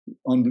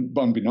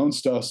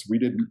unbeknownst to us, we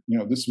didn't,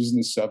 this was in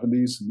the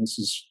 70s, and this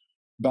is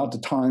about the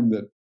time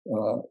that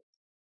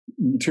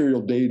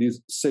material data,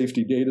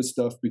 safety data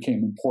stuff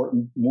became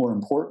more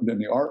important in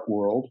the art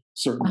world,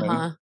 certainly,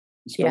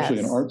 especially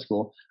in art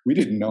school. We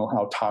didn't know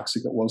how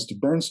toxic it was to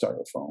burn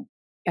styrofoam.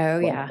 Oh,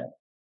 yeah.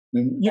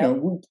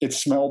 And, it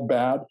smelled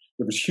bad.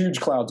 There was huge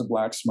clouds of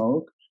black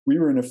smoke. We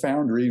were in a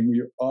foundry, and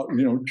we,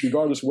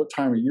 regardless of what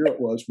time of year it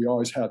was, we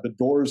always had the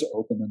doors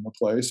open in the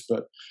place.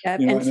 But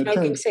and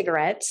smoking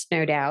cigarettes,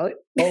 no doubt.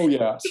 Oh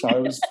yes,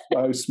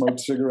 I smoked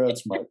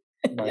cigarettes.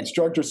 My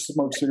instructor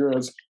smoked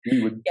cigarettes.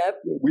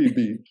 We'd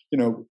be,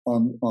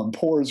 on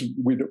pours.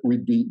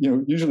 We'd be,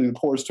 usually the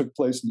pours took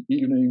place in the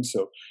evening,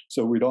 so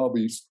we'd all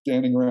be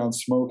standing around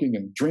smoking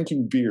and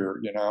drinking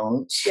beer.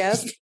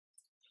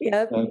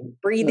 Yep.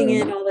 Breathing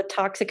in all the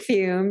toxic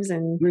fumes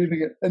and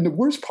breathing it. And the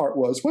worst part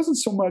wasn't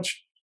so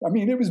much. I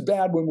mean, it was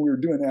bad when we were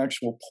doing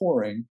actual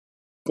pouring,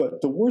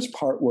 but the worst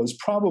part was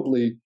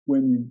probably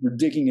when you were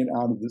digging it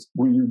out of this.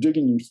 When the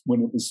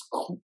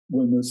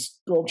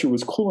sculpture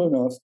was cool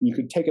enough, you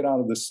could take it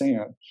out of the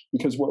sand.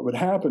 Because what would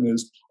happen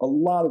is a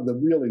lot of the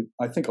really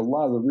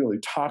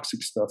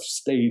toxic stuff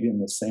stayed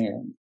in the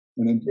sand.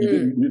 And then you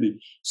didn't really,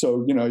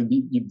 so,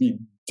 you'd be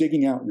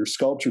digging out your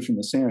sculpture from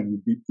the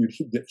sand, you'd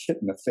get hit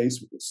in the face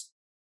with this.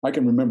 I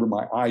can remember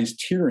my eyes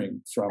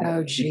tearing from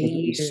it.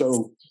 Geez.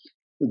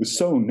 It was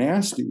so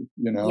nasty,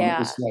 Yeah. It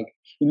was like,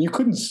 and you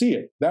couldn't see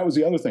it. That was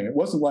the other thing. It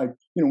wasn't like,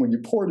 when you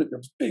poured it, there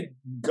was big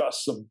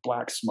gusts of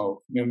black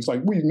smoke. It's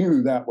like, we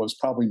knew that was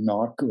probably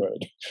not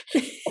good.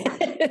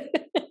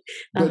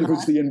 But it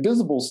was the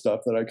invisible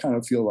stuff that I kind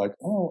of feel like,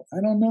 oh, I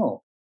don't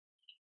know.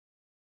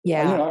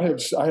 Yeah.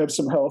 I have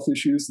some health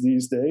issues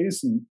these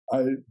days, and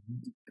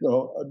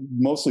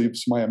mostly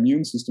it's my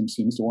immune system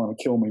seems to want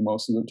to kill me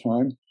most of the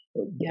time.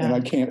 Yeah. And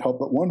I can't help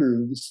but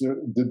wonder,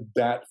 did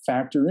that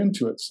factor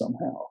into it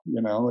somehow?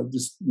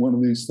 Just one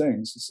of these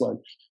things. It's like,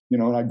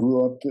 and I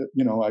grew up,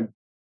 I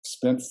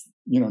spent,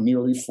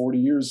 nearly 40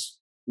 years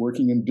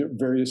working in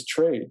various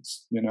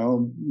trades,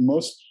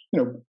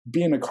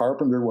 being a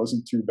carpenter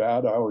wasn't too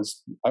bad. I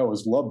always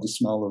loved the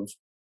smell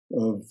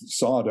of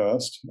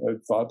sawdust. I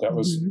thought that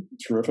was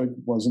terrific.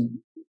 It wasn't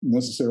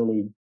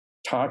necessarily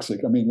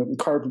toxic. I mean, the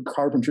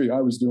carpentry I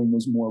was doing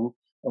was more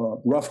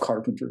rough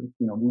carpentry.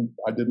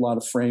 I did a lot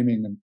of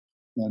framing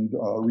and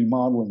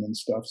remodeling and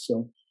stuff. So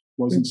it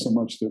wasn't so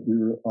much that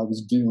I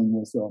was dealing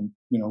with,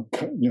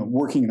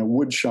 working in a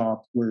wood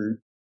shop where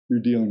you're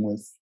dealing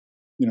with,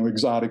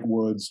 exotic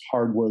woods,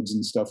 hardwoods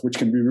and stuff, which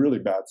can be really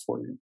bad for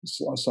you.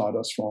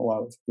 Sawdust from a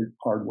lot of big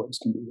hardwoods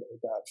can be really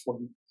bad for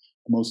you.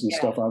 Most of the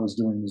stuff I was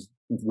doing was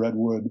with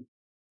redwood.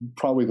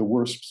 Probably the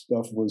worst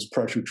stuff was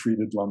pressure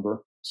treated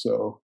lumber.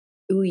 So,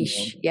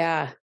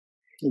 yeah,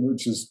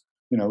 which is,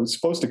 it's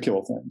supposed to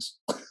kill things.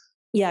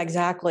 Yeah,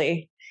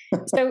 exactly.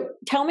 So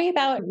tell me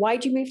about,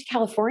 why'd you move to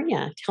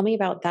California? Tell me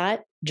about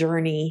that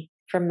journey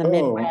from the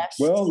Midwest.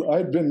 Well,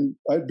 I'd been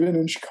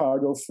in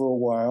Chicago for a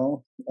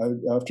while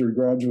after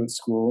graduate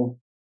school,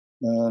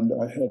 and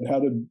I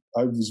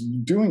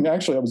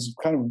was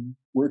kind of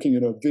working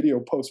at a video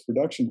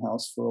post-production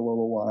house for a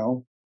little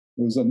while.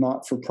 It was a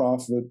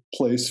not-for-profit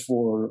place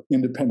for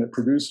independent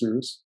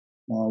producers.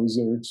 I was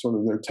their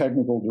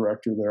technical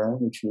director there,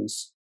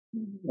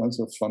 that's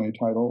a funny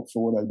title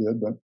for what I did.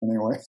 But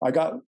anyway, I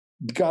got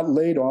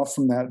laid off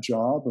from that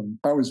job, and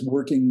I was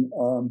working,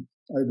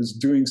 I was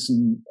doing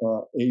some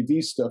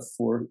AV stuff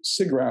for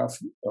SIGGRAPH,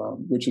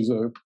 which is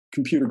a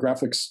computer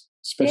graphics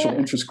special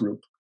interest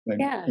group thing.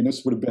 Yeah. And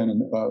this would have been in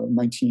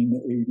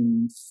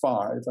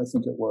 1985, I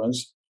think it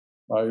was.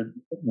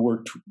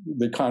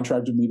 They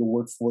contracted me to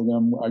work for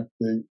them.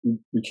 They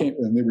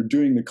were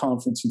doing the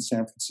conference in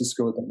San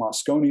Francisco at the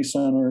Moscone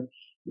Center.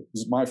 It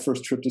was my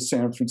first trip to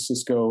San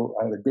Francisco.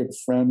 I had a good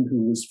friend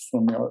who was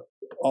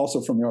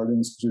also from the Art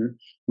Institute,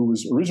 who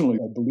was originally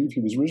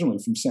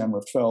from San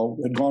Rafael,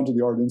 had gone to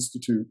the Art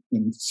Institute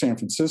in San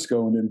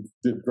Francisco and then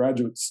did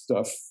graduate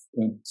stuff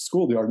in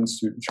school at the Art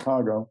Institute in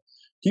Chicago.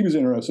 He was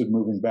interested in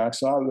moving back,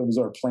 so that was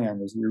our plan.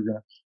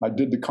 I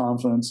did the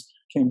conference,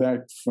 came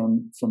back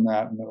from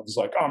that, and I was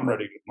like, I'm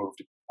ready to move.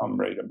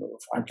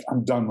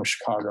 I'm done with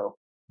Chicago.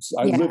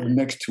 I live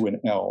next to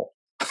an L.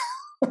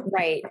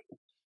 Right.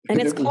 And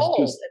it's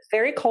cold. It's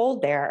very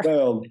cold there.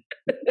 Well,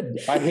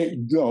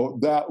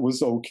 that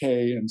was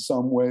okay in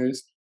some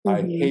ways.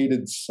 I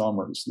hated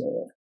summers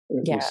there.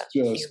 It was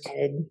just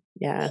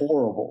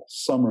horrible.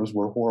 Summers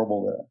were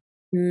horrible there.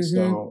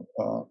 So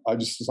I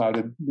just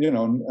decided,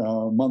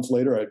 a month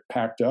later, I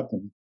packed up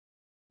and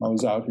I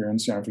was out here in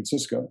San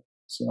Francisco.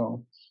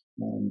 So,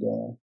 and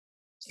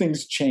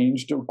things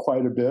changed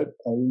quite a bit.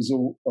 I was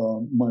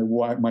my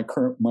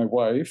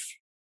wife,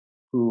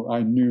 who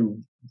I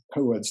knew,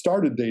 who had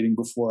started dating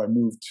before I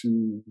moved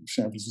to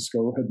San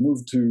Francisco, had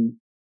moved to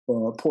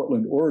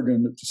Portland,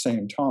 Oregon at the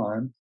same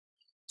time.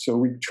 So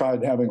we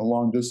tried having a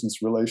long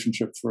distance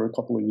relationship for a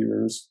couple of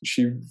years.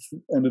 She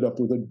ended up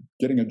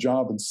getting a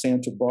job in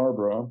Santa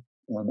Barbara,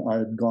 and I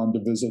had gone to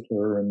visit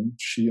her, and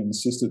she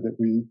insisted that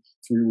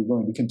if we were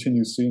going to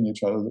continue seeing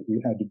each other, that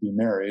we had to be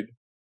married.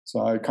 So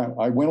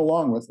I went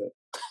along with it.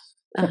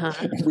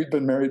 We've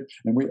been married,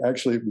 and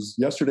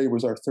yesterday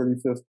was our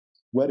 35th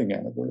wedding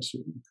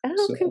anniversary.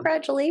 Oh, so,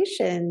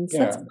 congratulations!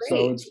 Yeah, that's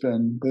great. So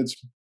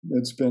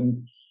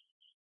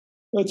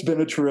it's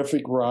been a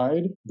terrific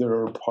ride. There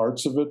are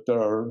parts of it that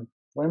are,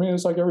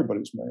 it's like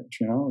everybody's marriage,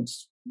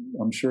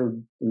 I'm sure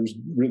there's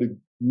really,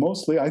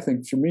 mostly, I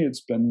think for me, it's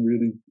been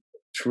really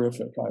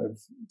terrific. I've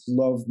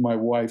loved my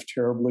wife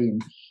terribly.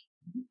 And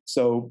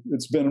so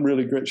it's been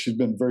really great. She's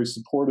been very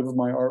supportive of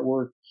my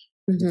artwork.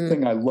 the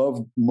thing I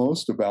love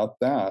most about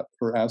that,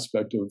 her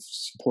aspect of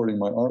supporting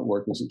my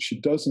artwork, is that she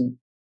doesn't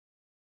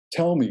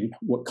tell me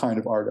what kind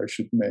of art I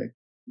should make,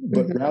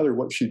 but rather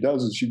what she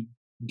does is she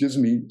gives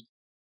me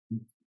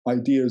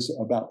ideas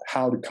about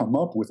how to come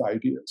up with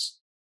ideas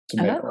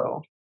to make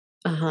art.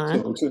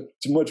 So it's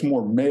a much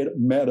more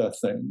meta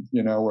thing,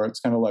 where it's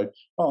kind of like,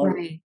 oh,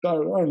 I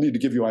don't need to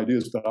give you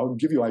ideas, but I'll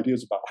give you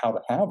ideas about how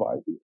to have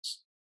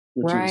ideas,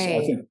 which is,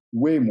 I think,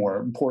 way more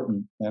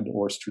important and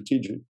or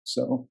strategic.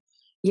 So,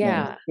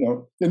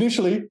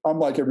 initially I'm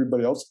like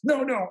everybody else.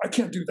 No, I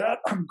can't do that.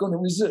 I'm going to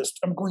resist.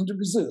 And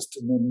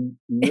then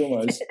you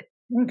realize, oh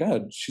my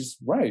God, she's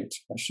right.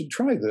 I should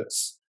try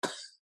this.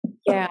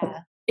 Yeah.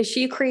 Is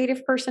she a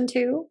creative person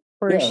too?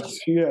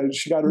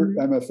 She got her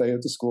MFA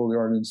at the School of the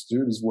Art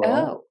Institute as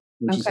well,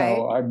 which is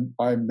how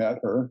I met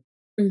her.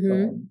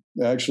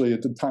 Actually,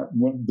 at the time,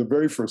 the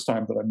very first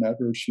time that I met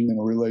her, she was in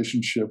a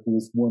relationship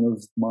with one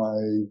of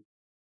my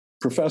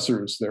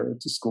professors there at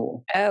the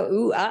school.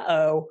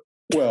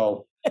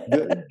 Well,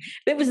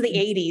 it was the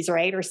 80s,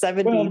 right, or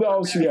 70s. Well,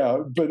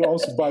 but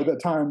also by the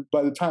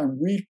time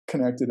we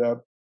connected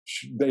up,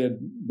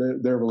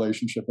 their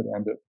relationship had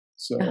ended.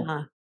 So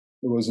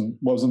it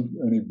wasn't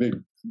any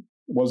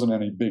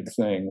big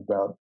thing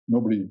about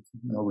nobody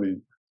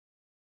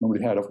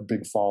had a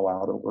big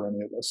fallout over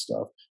any of this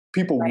stuff.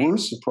 People were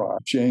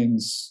surprised.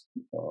 Jane's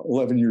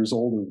 11 years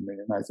older than me,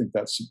 and I think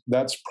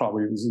that's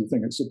probably the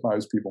thing that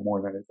surprised people more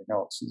than anything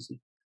else is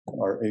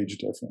our age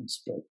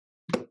difference. But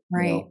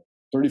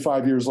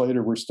 35 years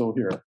later, we're still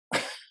here.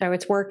 So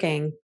it's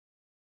working.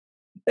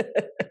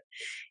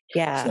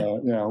 Yeah.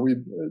 So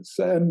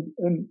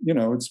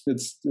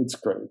it's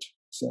great.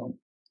 So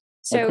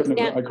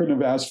I couldn't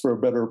have asked for a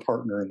better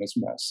partner in this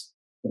mess.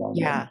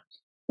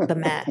 The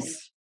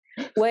mess.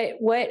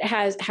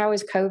 How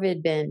has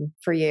COVID been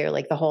for you?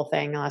 Like the whole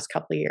thing, the last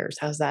couple of years?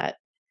 How's that?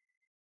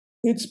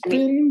 It's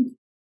been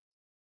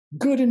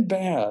good and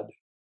bad.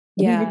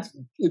 I mean,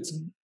 it's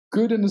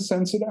good in the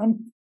sense that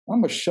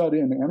I'm a shut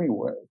in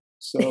anyway.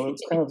 So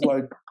it's kind of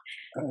like,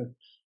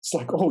 it's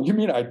like, oh, you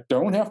mean I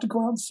don't have to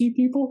go out and see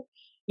people?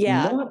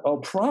 Yeah. Not a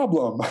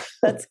problem.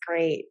 That's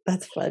great.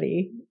 That's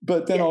funny.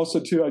 But then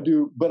also too, I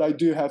do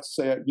have to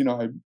say, I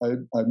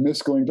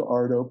miss going to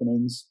art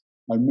openings.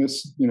 I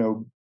miss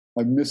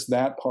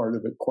that part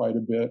of it quite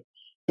a bit.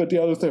 But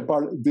the other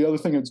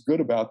thing that's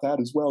good about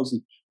that as well is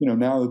that,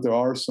 now that there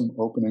are some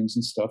openings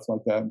and stuff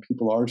like that, and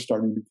people are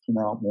starting to come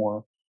out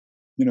more,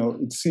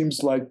 it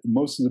seems like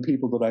most of the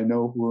people that I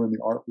know who are in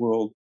the art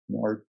world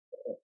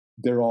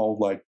they're all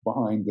like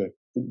behind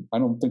I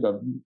don't think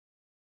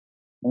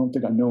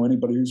I know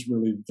anybody who's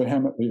really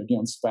vehemently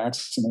against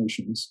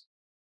vaccinations.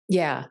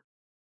 Yeah.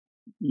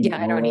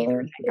 I don't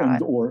either.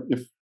 Or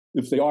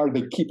if they are,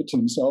 they keep it to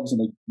themselves and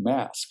they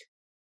mask.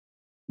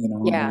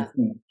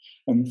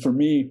 And for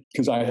me,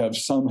 because I have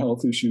some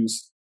health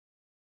issues,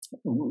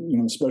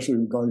 especially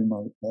regarding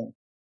my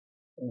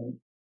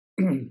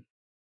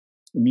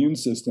immune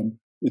system,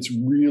 it's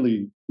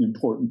really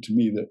important to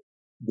me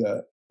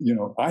that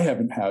I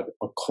haven't had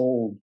a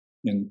cold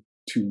in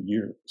 2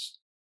 years.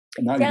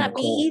 Not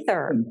me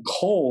either. And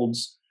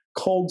colds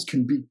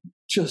can be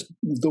just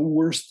the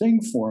worst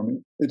thing for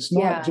me. It's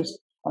not just.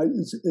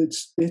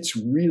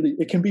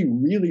 It can be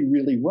really,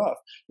 really rough.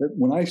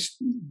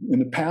 In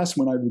the past,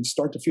 when I would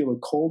start to feel a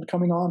cold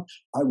coming on,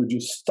 I would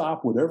just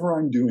stop whatever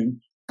I'm doing,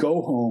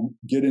 go home,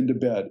 get into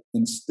bed,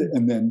 and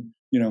then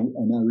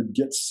and I would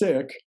get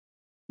sick.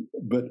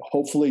 But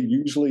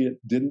usually it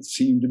didn't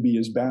seem to be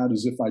as bad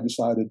as if I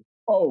decided,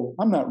 oh,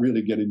 I'm not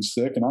really getting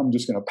sick, and I'm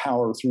just going to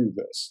power through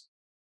this.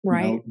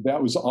 Right.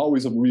 That was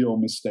always a real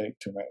mistake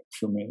to make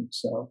for me.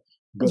 So,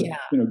 but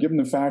given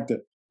the fact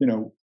that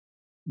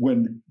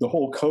when the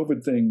whole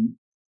COVID thing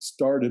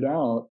started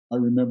out, I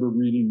remember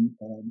reading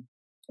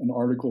an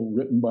article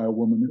written by a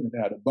woman who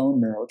had a bone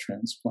marrow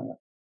transplant.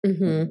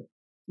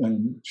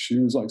 And she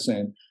was like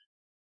saying,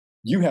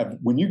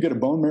 when you get a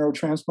bone marrow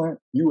transplant,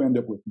 you end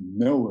up with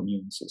no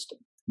immune system,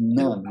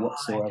 none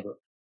whatsoever.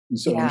 And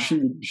so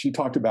she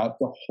talked about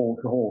her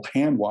whole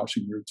hand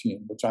washing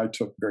routine, which I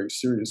took very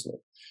seriously.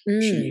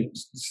 She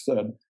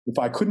said, if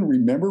I couldn't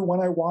remember when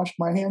I washed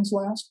my hands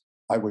last,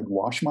 I would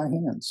wash my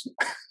hands.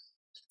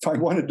 If I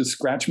wanted to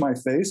scratch my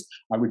face,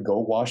 I would go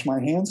wash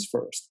my hands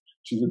first.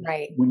 She said,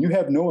 when you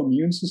have no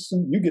immune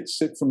system, you get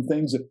sick from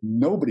things that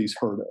nobody's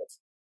heard of.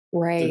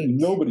 Right.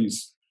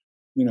 Nobody's,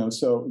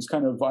 so it's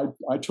kind of,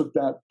 I took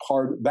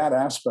that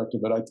aspect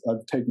of it,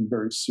 I've taken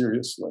very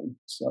seriously.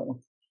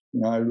 So,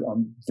 I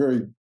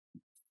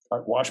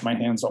wash my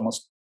hands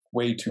almost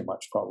way too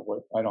much, probably.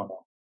 I don't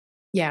know.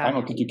 Yeah. I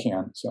don't think you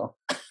can. So,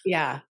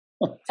 yeah.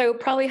 So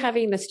probably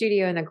having the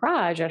studio in the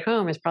garage at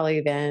home has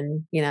probably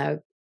been,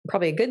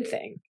 probably a good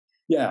thing.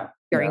 Yeah.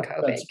 During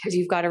COVID, because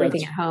you've got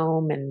everything at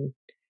home. And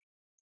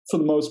for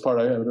the most part,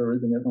 I have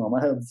everything at home.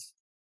 I have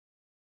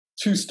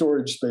 2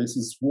 storage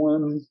spaces,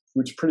 one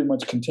which pretty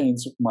much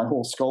contains my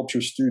whole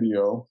sculpture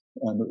studio,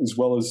 and as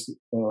well as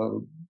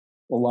a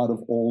lot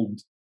of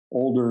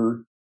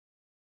older,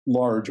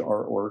 large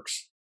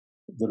artworks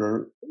that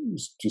are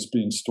just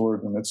being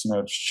stored, and it's in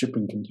a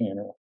shipping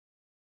container.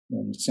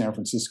 in San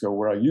Francisco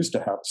where I used to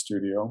have a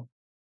studio.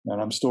 And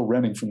I'm still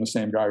renting from the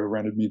same guy who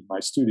rented me my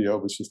studio,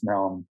 which is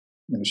now I'm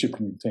in a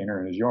shipping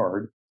container in his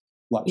yard,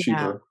 a lot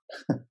cheaper,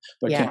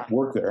 but I can't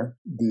work there.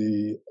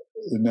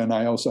 And then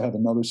I also have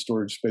another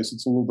storage space.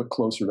 It's a little bit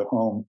closer to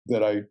home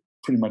that I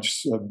pretty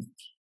much,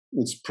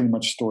 it's pretty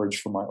much storage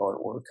for my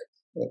artwork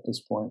at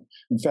this point.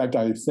 In fact,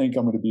 I think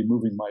I'm going to be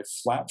moving my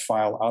flat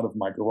file out of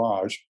my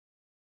garage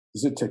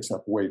because it takes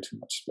up way too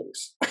much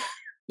space.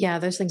 Yeah,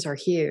 those things are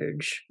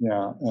huge.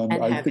 Yeah, and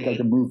I heavy. think I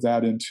can move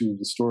that into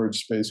the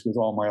storage space with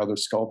all my other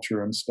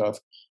sculpture and stuff,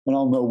 and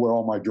I'll know where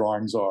all my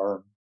drawings are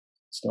and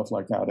stuff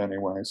like that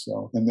anyway.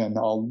 So, and then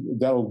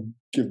that'll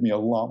give me a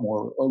lot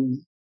more,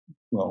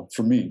 well,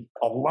 for me,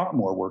 a lot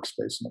more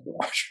workspace in the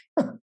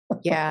garage.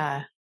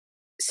 Yeah.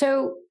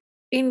 So,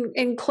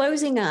 in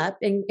closing up,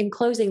 in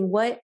closing,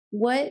 what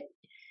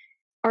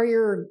are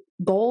your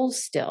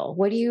goals still?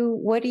 What do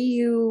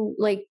you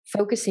like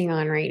focusing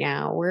on right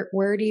now?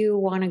 Where do you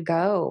want to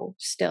go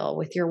still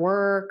with your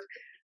work,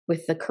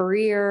 with the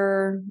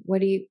career?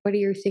 What are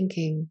you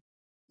thinking?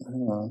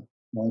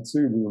 That's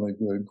a really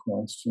good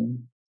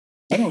question.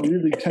 I don't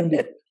really tend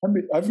to. I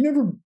mean, I've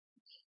never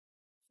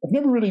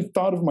really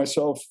thought of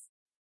myself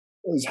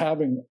as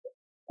having.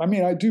 I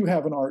mean, I do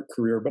have an art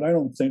career, but I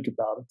don't think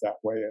about it that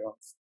way.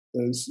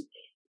 As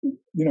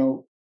you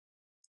know,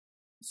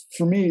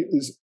 for me,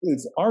 is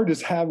art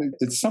is having.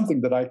 It's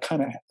something that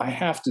I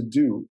have to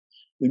do.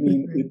 I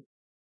mean,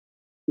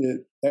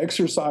 it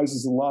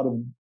exercises a lot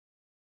of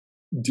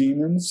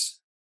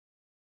demons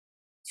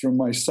from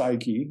my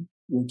psyche,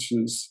 which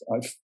is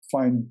I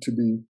find to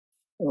be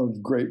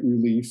of great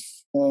relief.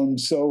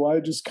 So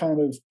I just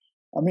kind of,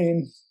 I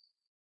mean,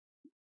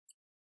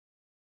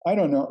 I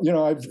don't know. You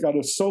know, I've got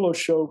a solo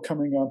show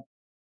coming up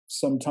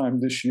sometime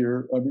this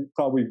year. I mean,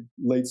 probably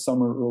late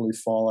summer, early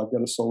fall. I've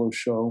got a solo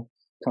show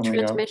coming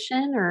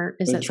Transmission, up. or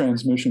is it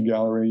Transmission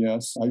Gallery?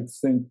 Yes, I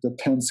think the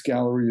Pence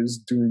Gallery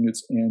is doing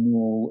its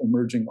annual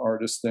emerging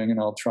artist thing, and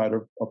I'll try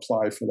to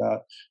apply for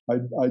that.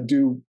 I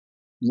do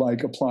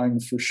like applying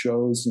for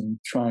shows and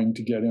trying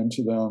to get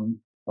into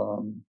them.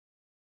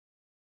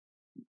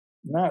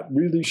 Not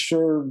really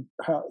sure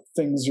how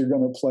things are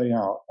going to play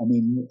out. I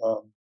mean,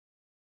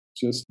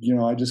 just, you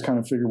know, I just kind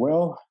of figure,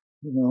 well,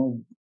 you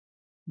know,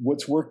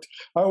 what's worked.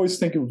 I always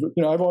think of,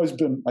 you know,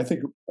 I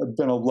think I've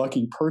been a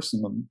lucky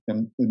person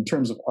in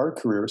terms of art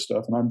career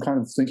stuff. And I'm kind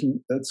of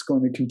thinking that's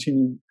going to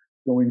continue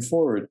going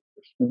forward.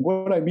 And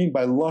what I mean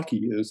by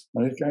lucky is,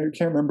 I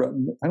can't remember,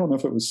 I don't know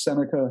if it was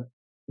Seneca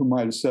who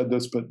might have said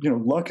this, but, you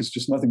know, luck is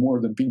just nothing more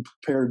than being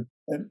prepared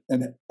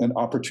and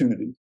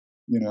opportunity,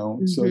 you know?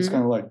 So it's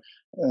kind of like,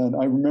 and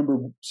I remember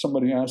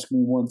somebody asked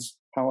me once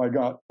how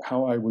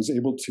I was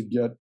able to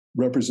get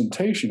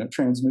representation at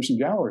Transmission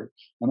Gallery.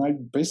 And I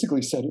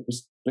basically said it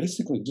was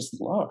basically just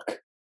luck.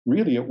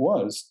 Really, it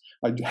was.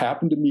 I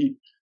happened to meet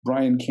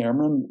Brian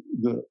Cameron,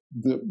 the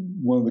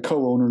one of the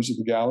co-owners of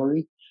the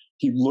gallery.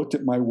 He looked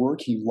at my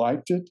work. He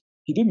liked it.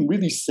 He didn't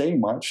really say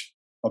much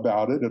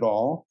about it at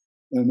all.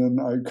 And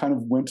then I kind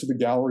of went to the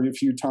gallery a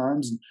few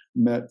times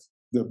and met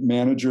the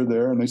manager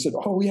there. And they said,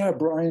 "Oh yeah,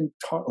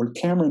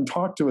 Cameron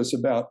talked to us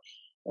about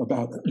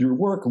your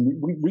work, and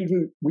we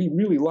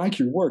really like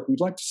your work. We'd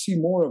like to see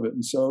more of it."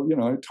 And so, you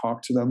know, I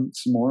talked to them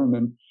some more,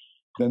 and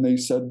then they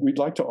said, "We'd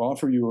like to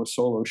offer you a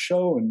solo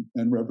show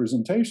and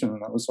representation."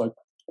 And I was like,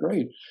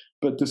 "Great."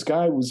 But this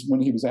guy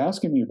when he was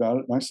asking me about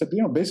it, and I said,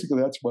 you know, basically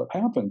that's what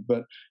happened.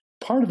 But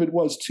part of it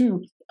was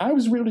too, I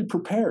was really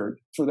prepared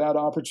for that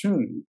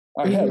opportunity.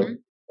 I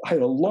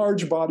had a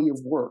large body of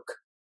work,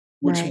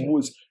 which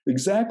was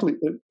exactly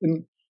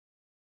in,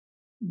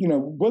 you know,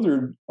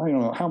 whether, I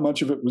don't know how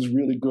much of it was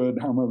really good,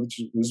 how much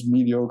it was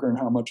mediocre, and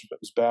how much of it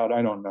was bad,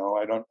 I don't know.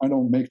 I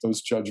don't make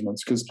those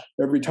judgments, because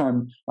every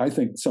time I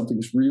think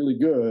something's really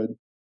good,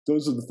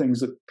 those are the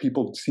things that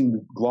people seem to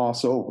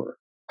gloss over.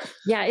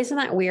 Yeah, isn't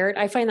that weird?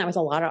 I find that with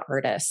a lot of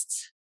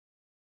artists.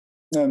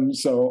 And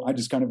so I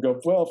just kind of go,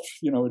 well,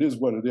 you know, it is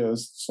what it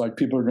is. It's like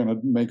people are going to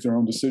make their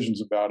own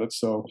decisions about it.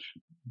 So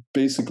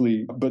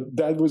basically, but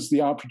that was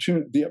the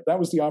opportunity.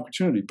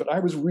 But I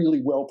was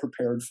really well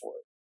prepared for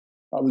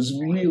it. I was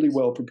really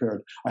well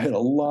prepared. I had a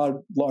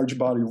large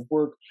body of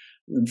work.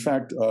 In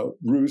fact,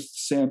 Ruth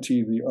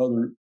Santee, the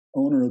other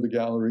owner of the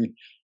gallery,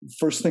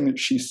 first thing that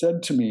she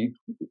said to me,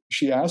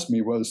 she asked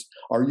me was,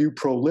 "Are you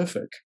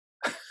prolific?"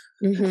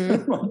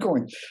 I'm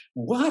going,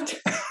 what?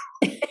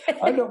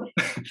 I don't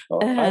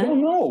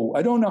know.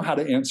 I don't know how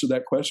to answer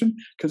that question,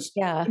 because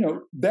you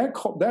know,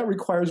 that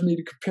requires me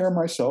to compare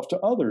myself to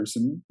others.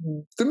 And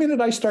the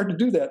minute I start to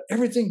do that,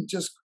 everything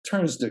just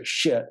turns to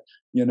shit.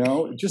 You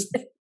know, it just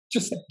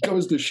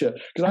goes to shit.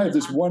 Because I have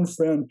this one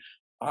friend,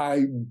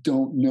 I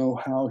don't know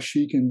how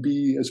she can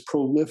be as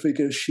prolific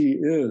as she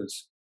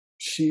is.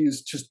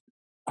 She's just,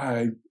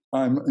 I'm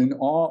in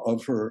awe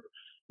of her.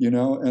 You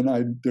know,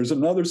 and there's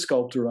another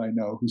sculptor I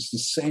know who's the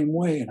same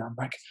way. And I'm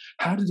like,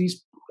 how do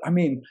these, I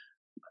mean,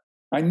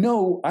 I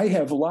know I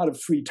have a lot of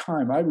free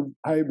time.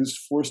 I was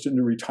forced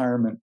into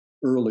retirement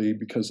early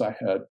because I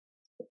had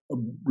a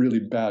really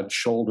bad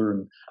shoulder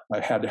and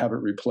I had to have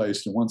it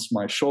replaced. And once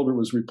my shoulder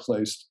was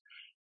replaced,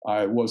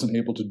 I wasn't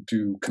able to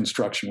do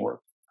construction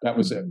work. That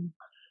was it.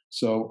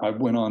 So I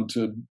went on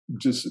to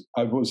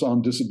I was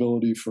on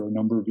disability for a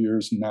number of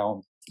years, and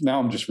now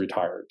I'm just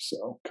retired.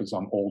 So, because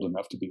I'm old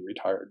enough to be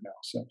retired now.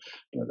 So,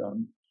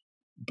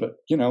 but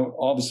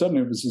all of a sudden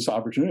it was this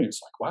opportunity.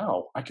 It's like,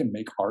 wow, I can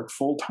make art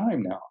full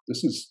time now.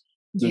 This is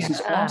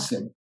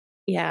awesome.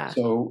 Yeah.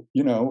 So,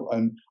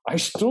 and I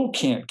still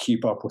can't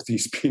keep up with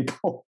these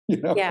people,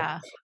 Yeah.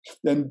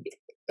 And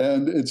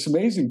it's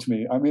amazing to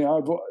me. I mean,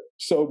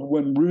 so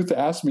when Ruth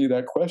asked me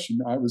that question,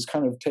 I was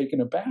kind of taken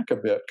aback a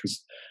bit,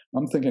 because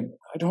I'm thinking,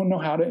 I don't know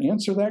how to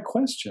answer that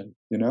question.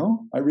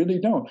 I really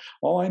don't.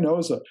 All I know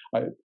is that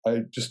I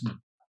just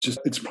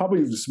it's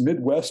probably this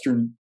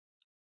Midwestern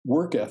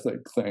work ethic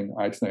thing.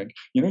 I think,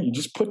 you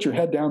just put your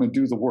head down and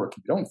do the work.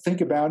 You don't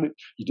think about it.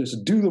 You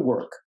just do the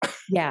work.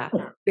 Yeah.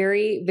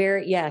 Very,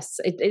 very, yes.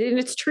 And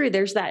it's true.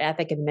 There's that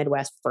ethic in the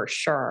Midwest for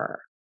sure.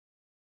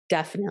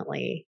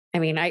 Definitely. I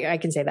mean, I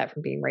can say that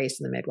from being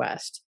raised in the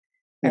Midwest.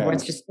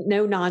 Everyone's just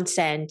no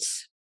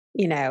nonsense,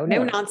 no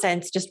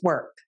nonsense, just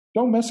work.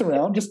 Don't mess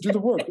around, just do the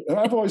work. And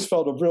I've always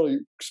felt a really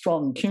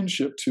strong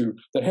kinship to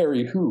the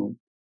Harry Who,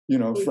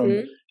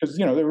 from, because,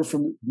 they were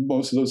from,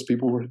 most of those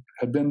people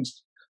had been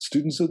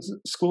students at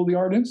School of the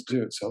Art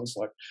Institute. So I was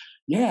like,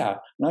 yeah.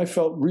 And I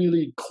felt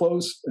really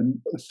close,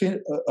 and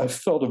I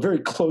felt a very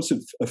close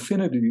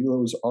affinity to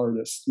those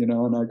artists, and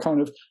I kind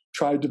of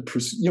tried to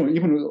pursue,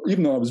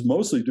 even though I was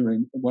mostly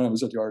doing, when I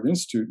was at the Art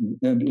Institute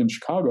and in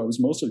Chicago, I was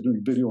mostly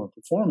doing video and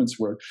performance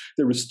work.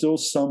 There was still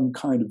some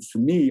kind of, for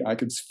me, I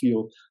could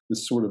feel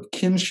this sort of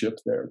kinship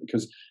there,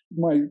 because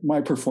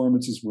my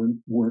performances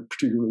weren't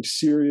particularly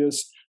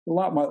serious. A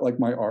lot like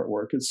my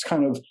artwork. It's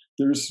kind of,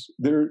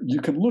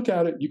 you can look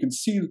at it, you can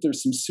see that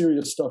there's some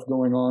serious stuff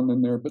going on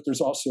in there, but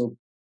there's also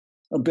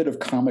a bit of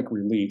comic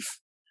relief,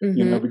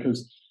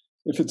 because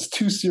if it's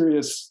too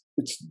serious,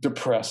 it's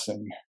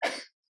depressing.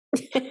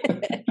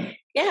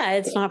 Yeah,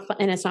 it's not fun,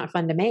 and it's not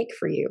fun to make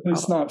for you. Probably.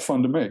 It's not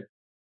fun to make.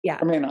 Yeah.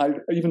 I mean,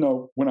 even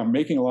though when I'm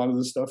making a lot of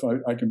this stuff,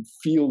 I can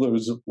feel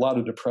there's a lot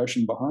of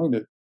depression behind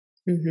it.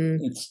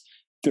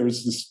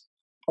 There's this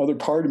other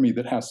part of me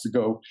that has to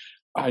go,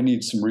 I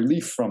need some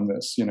relief from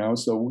this,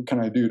 so what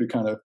can I do to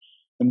kind of,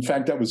 in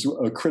fact, that was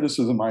a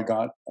criticism I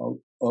got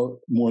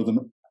more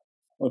than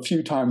a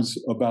few times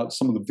about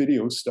some of the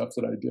video stuff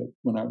that I did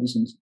when I was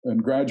in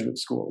graduate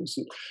school.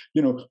 So,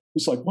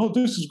 it's like, well,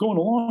 this is going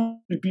along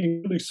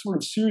being really sort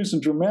of serious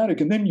and dramatic,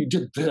 and then you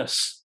did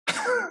this.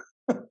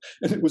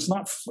 And it was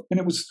not, and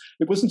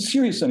it wasn't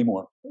serious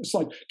anymore. It's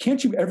like,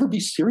 can't you ever be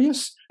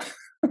serious?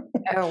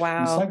 Oh,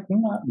 wow. It's like,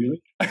 not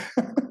really.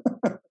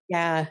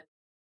 Yeah.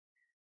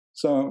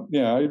 So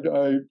yeah,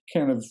 I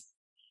kind of,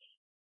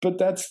 but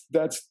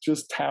that's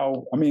just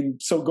how, I mean,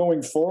 so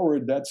going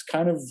forward,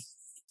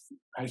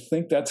 I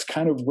think that's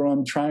kind of where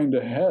I'm trying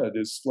to head,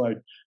 is like,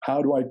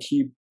 how do I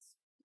keep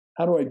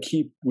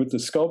with the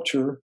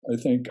sculpture? I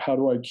think, how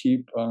do I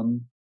keep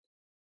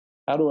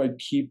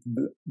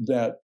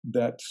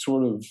that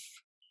sort of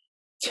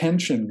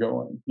tension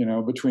going,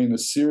 between the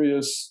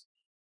serious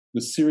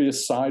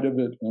side of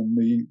it and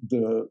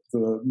the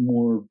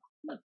more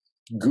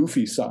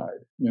goofy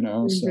side,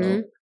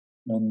 so,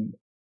 and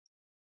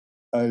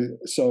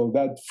so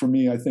that, for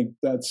me, I think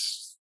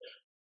that's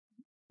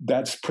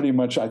pretty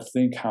much, I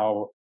think,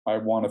 how I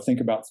want to think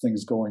about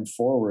things going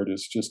forward,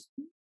 is just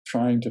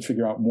trying to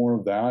figure out more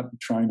of that,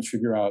 trying to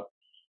figure out,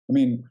 I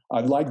mean, I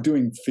like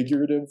doing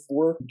figurative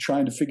work.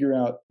 Trying to figure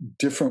out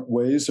different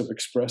ways of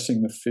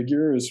expressing the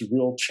figure is a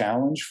real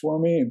challenge for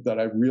me that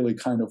I really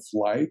kind of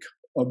like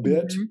a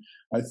bit.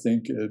 I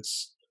think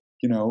it's,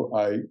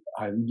 I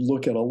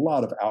look at a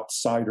lot of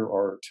outsider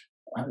art.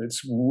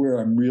 It's where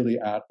I'm really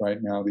at right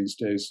now these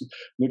days.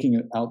 Looking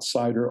at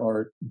outsider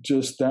art,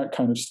 just that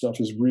kind of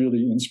stuff is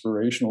really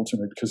inspirational to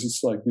me, because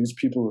it's like these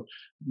people,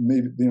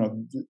 maybe,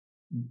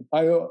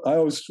 I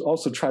always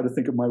also try to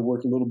think of my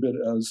work a little bit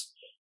as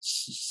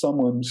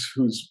someone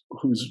who's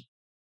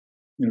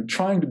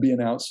trying to be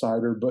an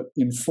outsider, but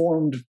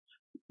informed,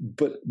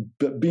 but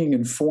being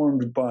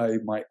informed by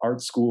my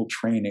art school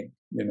training,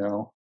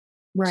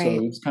 Right.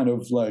 So it's kind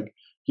of like,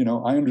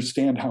 I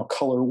understand how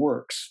color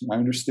works. I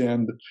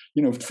understand,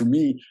 for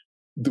me,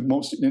 the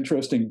most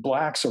interesting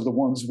blacks are the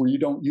ones where you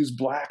don't use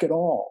black at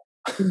all.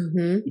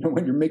 When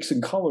you're mixing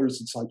colors,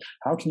 it's like,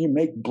 how can you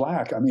make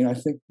black? I mean, I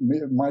think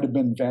it might have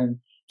been Van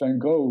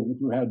Gogh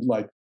who had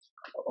like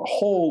a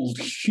whole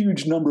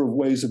huge number of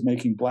ways of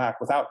making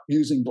black without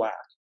using black.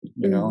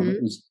 And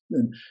it was,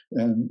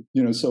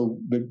 and so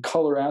the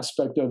color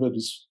aspect of it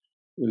is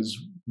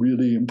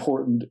really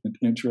important and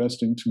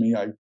interesting to me.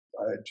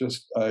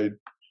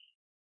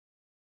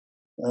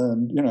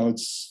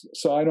 It's,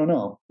 so I don't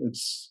know.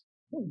 It's,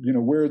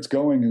 where it's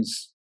going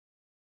is,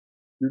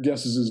 your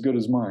guess is as good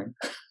as mine.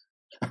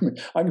 I mean,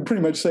 I can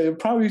pretty much say it'll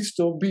probably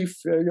still be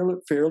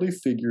fairly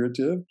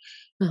figurative.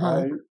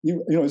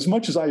 As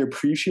much as I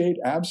appreciate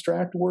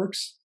abstract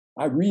works,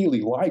 I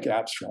really like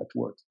abstract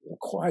work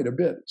quite a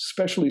bit,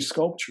 especially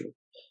sculpture.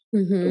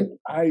 But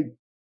I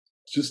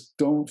just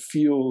don't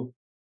feel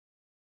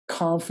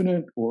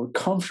confident or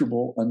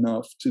comfortable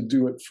enough to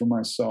do it for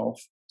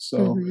myself.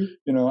 So,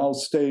 I'll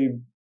stay,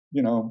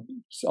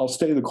 I'll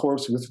stay the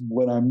course with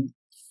what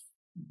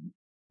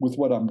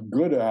I'm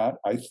good at,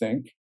 I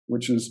think,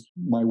 which is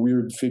my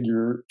weird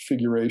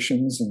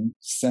figurations and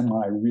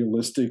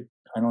semi-realistic.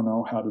 I don't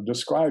know how to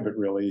describe it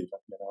really even,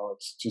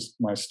 it's just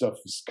my stuff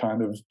is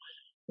kind of,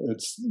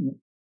 it's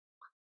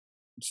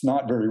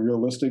not very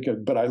realistic,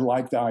 but I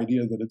like the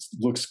idea that it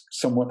looks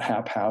somewhat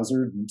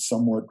haphazard and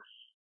somewhat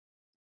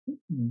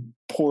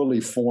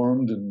poorly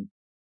formed and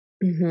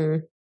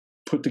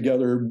put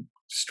together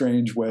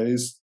strange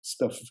ways.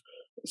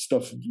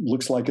 Stuff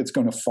looks like it's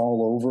going to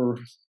fall over.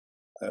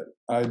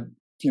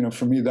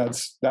 For me,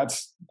 that's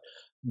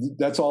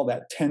all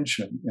that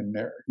tension in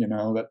there.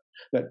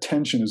 That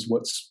tension is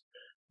what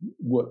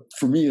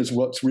for me is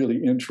what's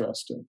really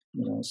interesting.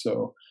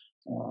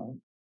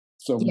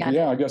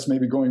 Yeah, I guess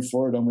maybe going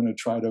forward, I'm going to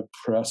try to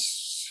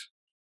press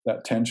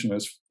that tension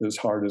as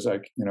hard as I,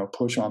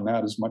 push on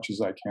that as much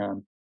as I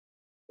can.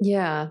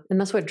 Yeah. And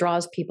that's what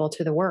draws people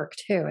to the work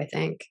too, I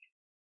think.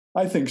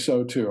 I think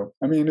so too.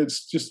 I mean,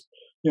 it's just,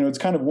 it's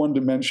kind of one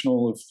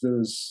dimensional if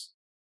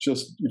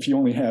you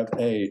only have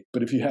A,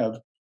 but if you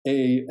have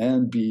A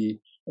and B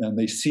and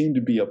they seem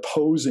to be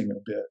opposing a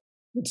bit,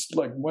 it's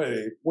like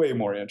way, way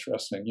more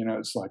interesting.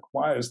 It's like,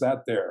 why is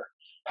that there?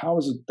 How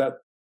is it that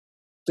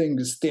thing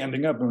is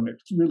standing up and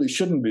it really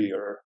shouldn't be?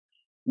 Or,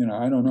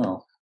 I don't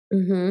know.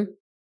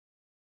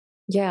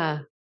 Yeah.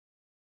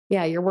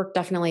 Yeah. Your work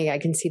definitely, I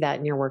can see that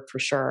in your work for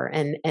sure.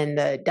 And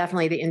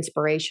definitely the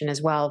inspiration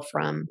as well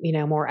from,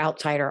 more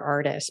outsider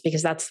artists,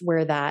 because that's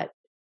where that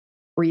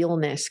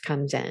realness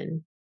comes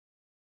in.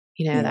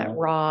 That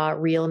raw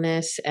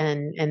realness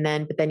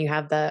but then you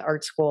have the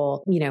art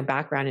school,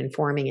 background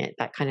informing it,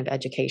 that kind of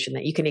education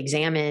that you can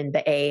examine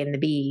the A and the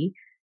B,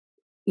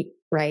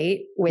 right?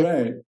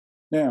 Right.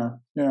 Yeah.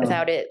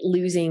 Without it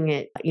losing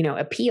it,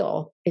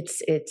 appeal.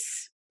 It's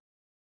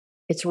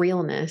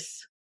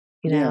realness,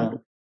 Yeah.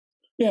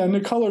 Yeah. And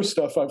the color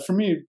stuff, for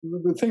me,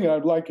 the thing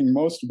I'm liking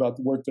most about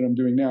the work that I'm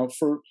doing now,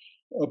 for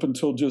up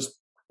until just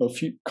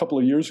couple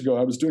of years ago,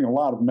 I was doing a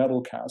lot of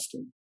metal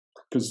casting,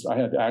 because I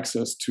had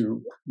access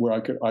to where I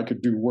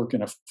could do work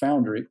in a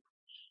foundry.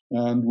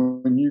 And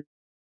when you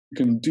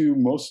can do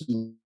most of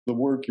the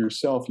work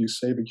yourself, you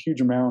save a huge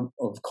amount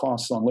of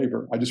costs on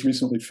labor. I just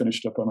recently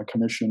finished up on a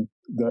commission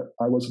that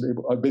I wasn't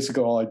able,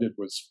 basically all I did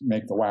was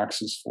make the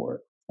waxes for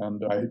it.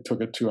 And I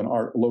took it to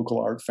local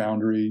art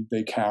foundry.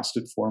 They cast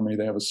it for me.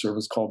 They have a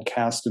service called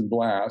Cast and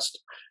Blast,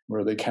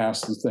 where they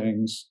cast the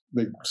things,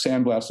 they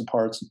sandblast the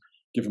parts,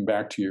 give them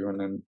back to you, and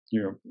then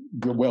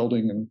the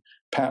welding and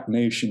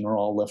patination are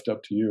all left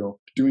up to you.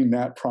 Doing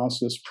that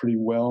process pretty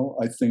well.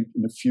 I think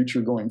in the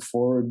future going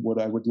forward, what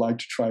I would like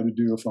to try to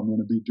do if I'm going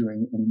to be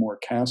doing any more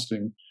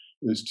casting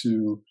is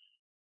to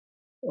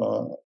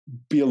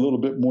be a little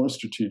bit more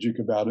strategic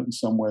about it in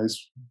some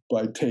ways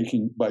by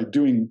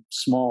doing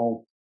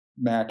small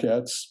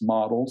maquettes,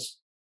 models,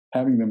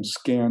 having them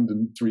scanned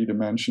in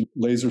 3-dimension,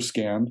 laser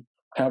scanned,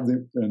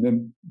 and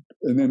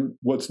then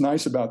what's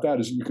nice about that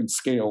is you can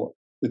scale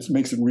it. It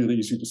makes it really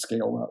easy to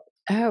scale up.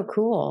 Oh,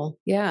 cool.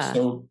 Yeah.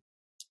 So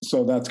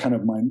that's kind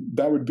of my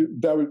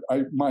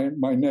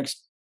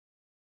next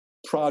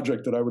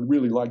project that I would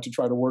really like to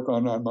try to work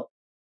on. I'm not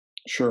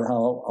sure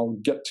how I'll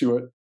get to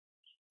it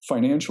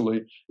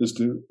financially, is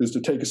to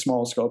take a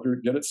small sculpture,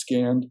 get it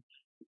scanned,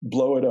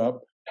 blow it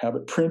up, have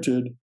it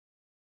printed,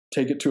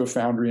 take it to a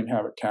foundry and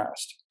have it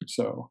cast.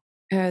 So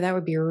that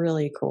would be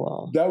really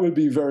cool. That would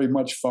be very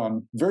much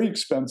fun. Very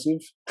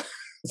expensive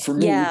for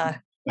me. Yeah.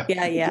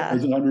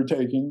 As an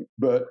undertaking,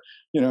 but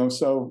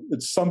so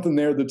it's something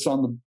there that's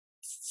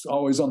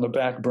always on the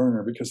back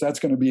burner, because that's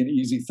going to be an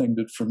easy thing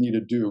for me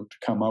to do, to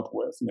come up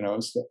with.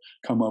 Is to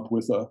come up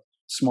with a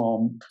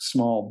small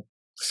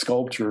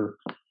sculpture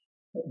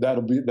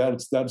that'll be a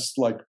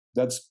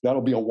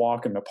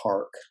walk in the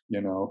park.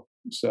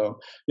 So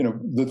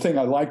the thing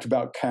I liked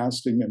about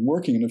casting and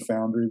working in a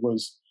foundry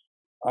was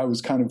I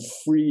was kind of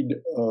freed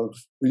of,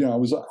 I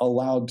was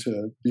allowed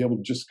to be able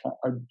to just.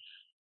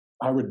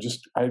 I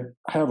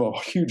have a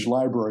huge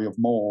library of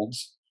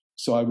molds,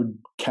 so I would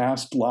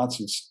cast lots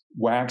of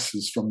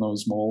waxes from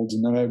those molds,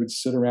 and then I would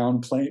sit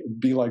around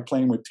be like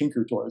playing with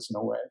Tinker Toys in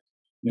a way.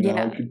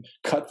 I could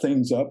cut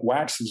things up.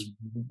 Wax is a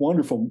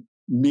wonderful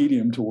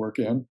medium to work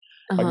in.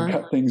 I can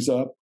cut things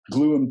up,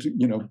 glue them,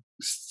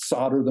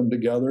 solder them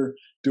together,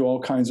 do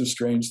all kinds of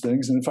strange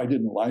things, and if I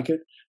didn't like it,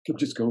 I could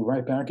just go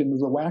right back into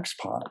the wax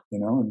pot,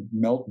 and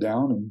melt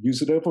down and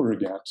use it over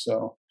again.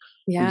 So.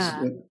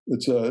 Yeah,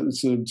 it's a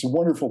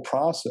wonderful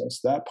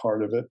process, that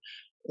part of it,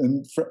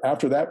 and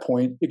after that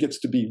point, it gets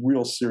to be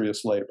real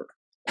serious labor.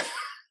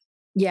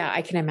 Yeah,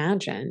 I can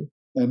imagine.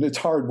 And it's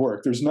hard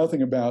work. There's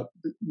nothing about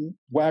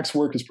wax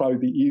work is probably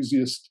the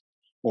easiest,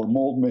 or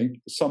mold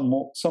make some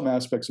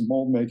aspects of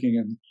mold making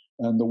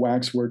and the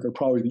wax work are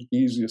probably the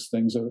easiest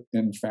things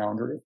in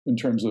foundry in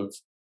terms of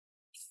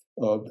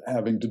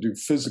having to do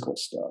physical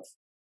stuff.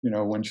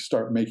 When you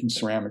start making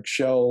ceramic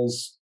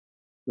shells.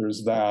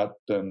 There's that,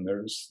 then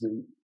there's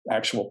the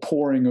actual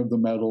pouring of the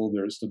metal,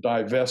 there's the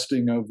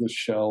divesting of the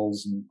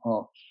shells, and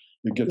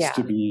it gets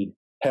to be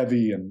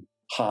heavy and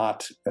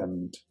hot,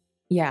 and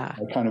Yeah.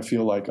 I kind of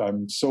feel like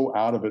I'm so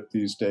out of it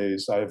these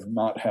days. I've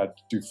not had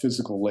to do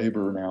physical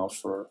labor now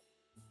for,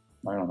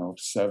 I don't know,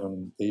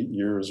 7, 8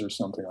 years or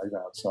something like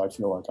that. So I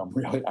feel like I'm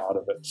really out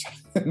of it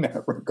in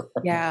that regard.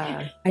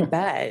 Yeah, I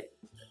bet.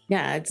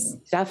 Yeah, it's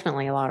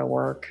definitely a lot of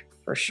work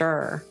for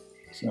sure.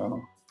 So,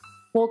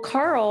 well,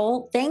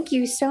 Carl, thank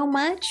you so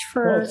much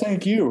for. Well,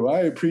 thank you.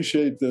 I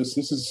appreciate this.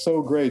 This is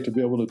so great to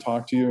be able to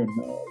talk to you, and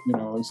it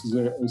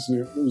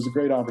was a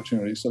great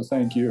opportunity. So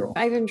thank you.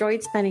 I've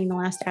enjoyed spending the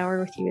last hour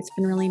with you. It's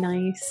been really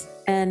nice,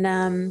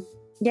 and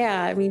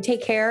yeah, I mean,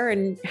 take care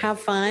and have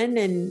fun,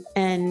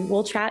 and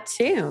we'll chat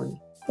soon.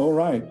 All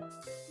right.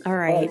 All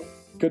right.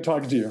 Good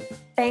talking to you.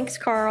 Thanks,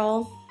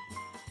 Carl.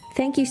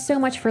 Thank you so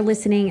much for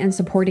listening and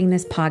supporting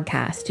this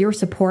podcast. Your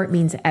support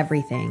means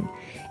everything.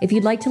 If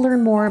you'd like to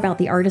learn more about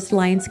the Artist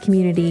Alliance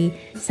community,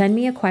 send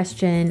me a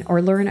question,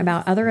 or learn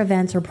about other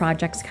events or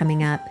projects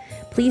coming up,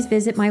 please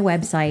visit my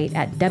website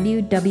at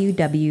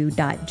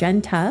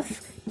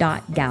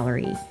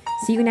www.jentuff.gallery.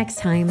 See you next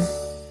time.